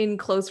 in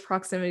close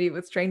proximity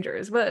with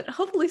strangers, but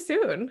hopefully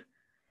soon.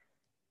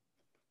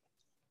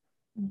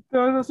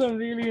 Those are some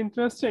really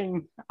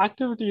interesting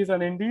activities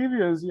and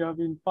endeavors you have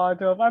been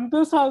part of. And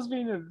this has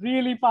been a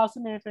really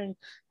fascinating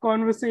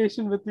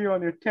conversation with you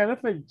on your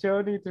terrific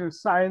journey through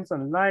science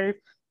and life,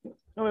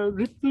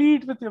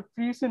 replete with your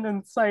recent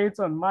insights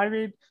on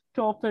myriad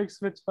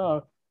topics which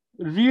are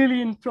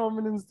really in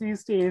prominence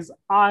these days.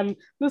 And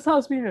this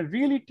has been a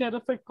really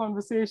terrific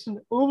conversation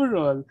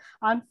overall.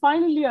 And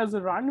finally, as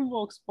a Random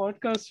Walks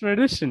podcast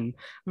tradition,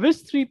 which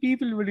 3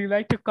 people would you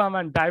like to come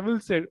and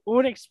divulge their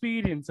own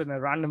experience in a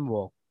random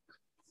walk?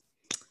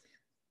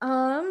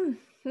 Um,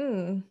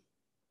 hmm.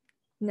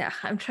 Yeah,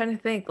 I'm trying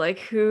to think like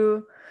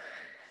who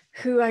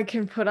I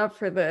can put up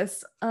for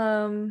this.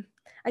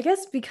 I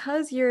guess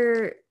because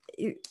you're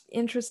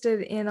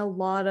interested in a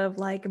lot of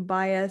like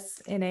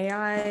bias in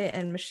AI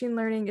and machine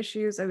learning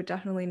issues, I would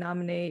definitely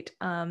nominate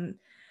Harini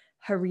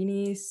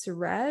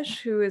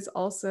Suresh, who is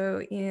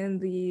also in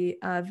the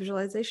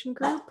visualization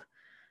group.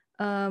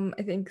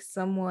 I think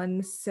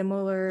someone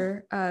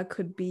similar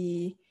could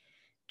be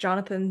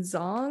Jonathan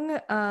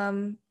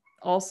Zong,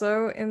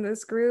 also in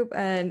this group,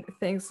 and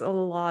thinks a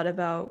lot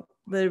about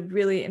the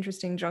really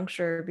interesting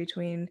juncture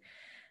between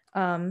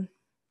um,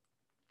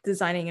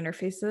 designing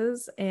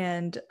interfaces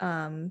and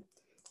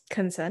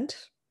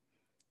consent.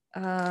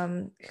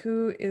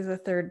 Who is a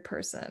third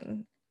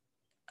person?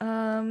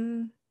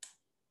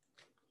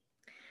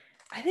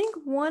 I think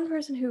one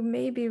person who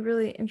may be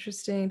really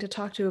interesting to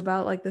talk to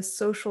about like the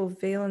social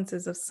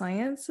valences of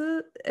science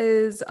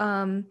is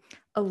Elena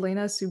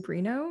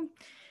Sobrino.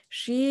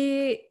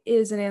 She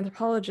is an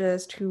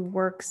anthropologist who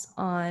works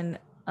on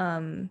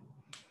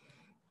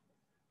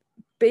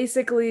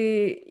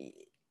basically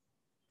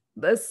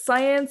the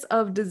science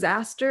of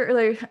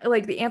disaster,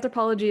 like the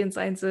anthropology and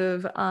science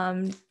of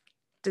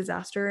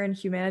disaster and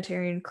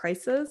humanitarian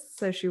crisis.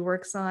 So she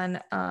works on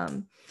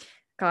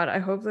God, I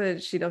hope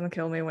that she doesn't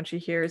kill me when she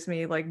hears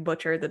me like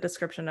butcher the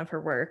description of her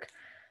work.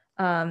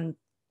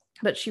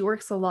 But she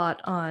works a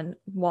lot on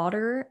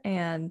water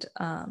and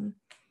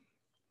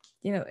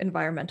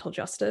environmental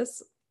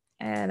justice.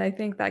 And I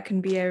think that can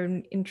be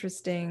an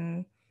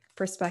interesting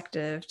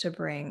perspective to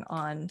bring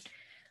on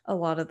a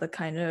lot of the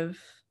kind of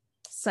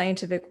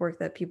scientific work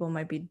that people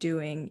might be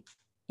doing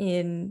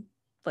in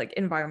like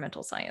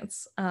environmental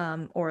science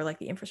or like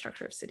the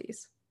infrastructure of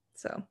cities.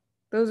 So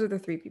those are the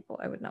three people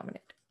I would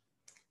nominate.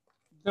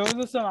 Those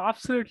are some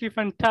absolutely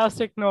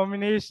fantastic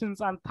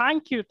nominations. And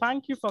thank you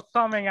for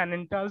coming and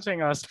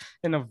indulging us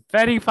in a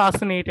very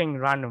fascinating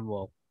random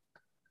walk.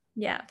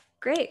 Yeah,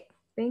 great.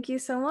 Thank you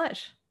so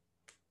much.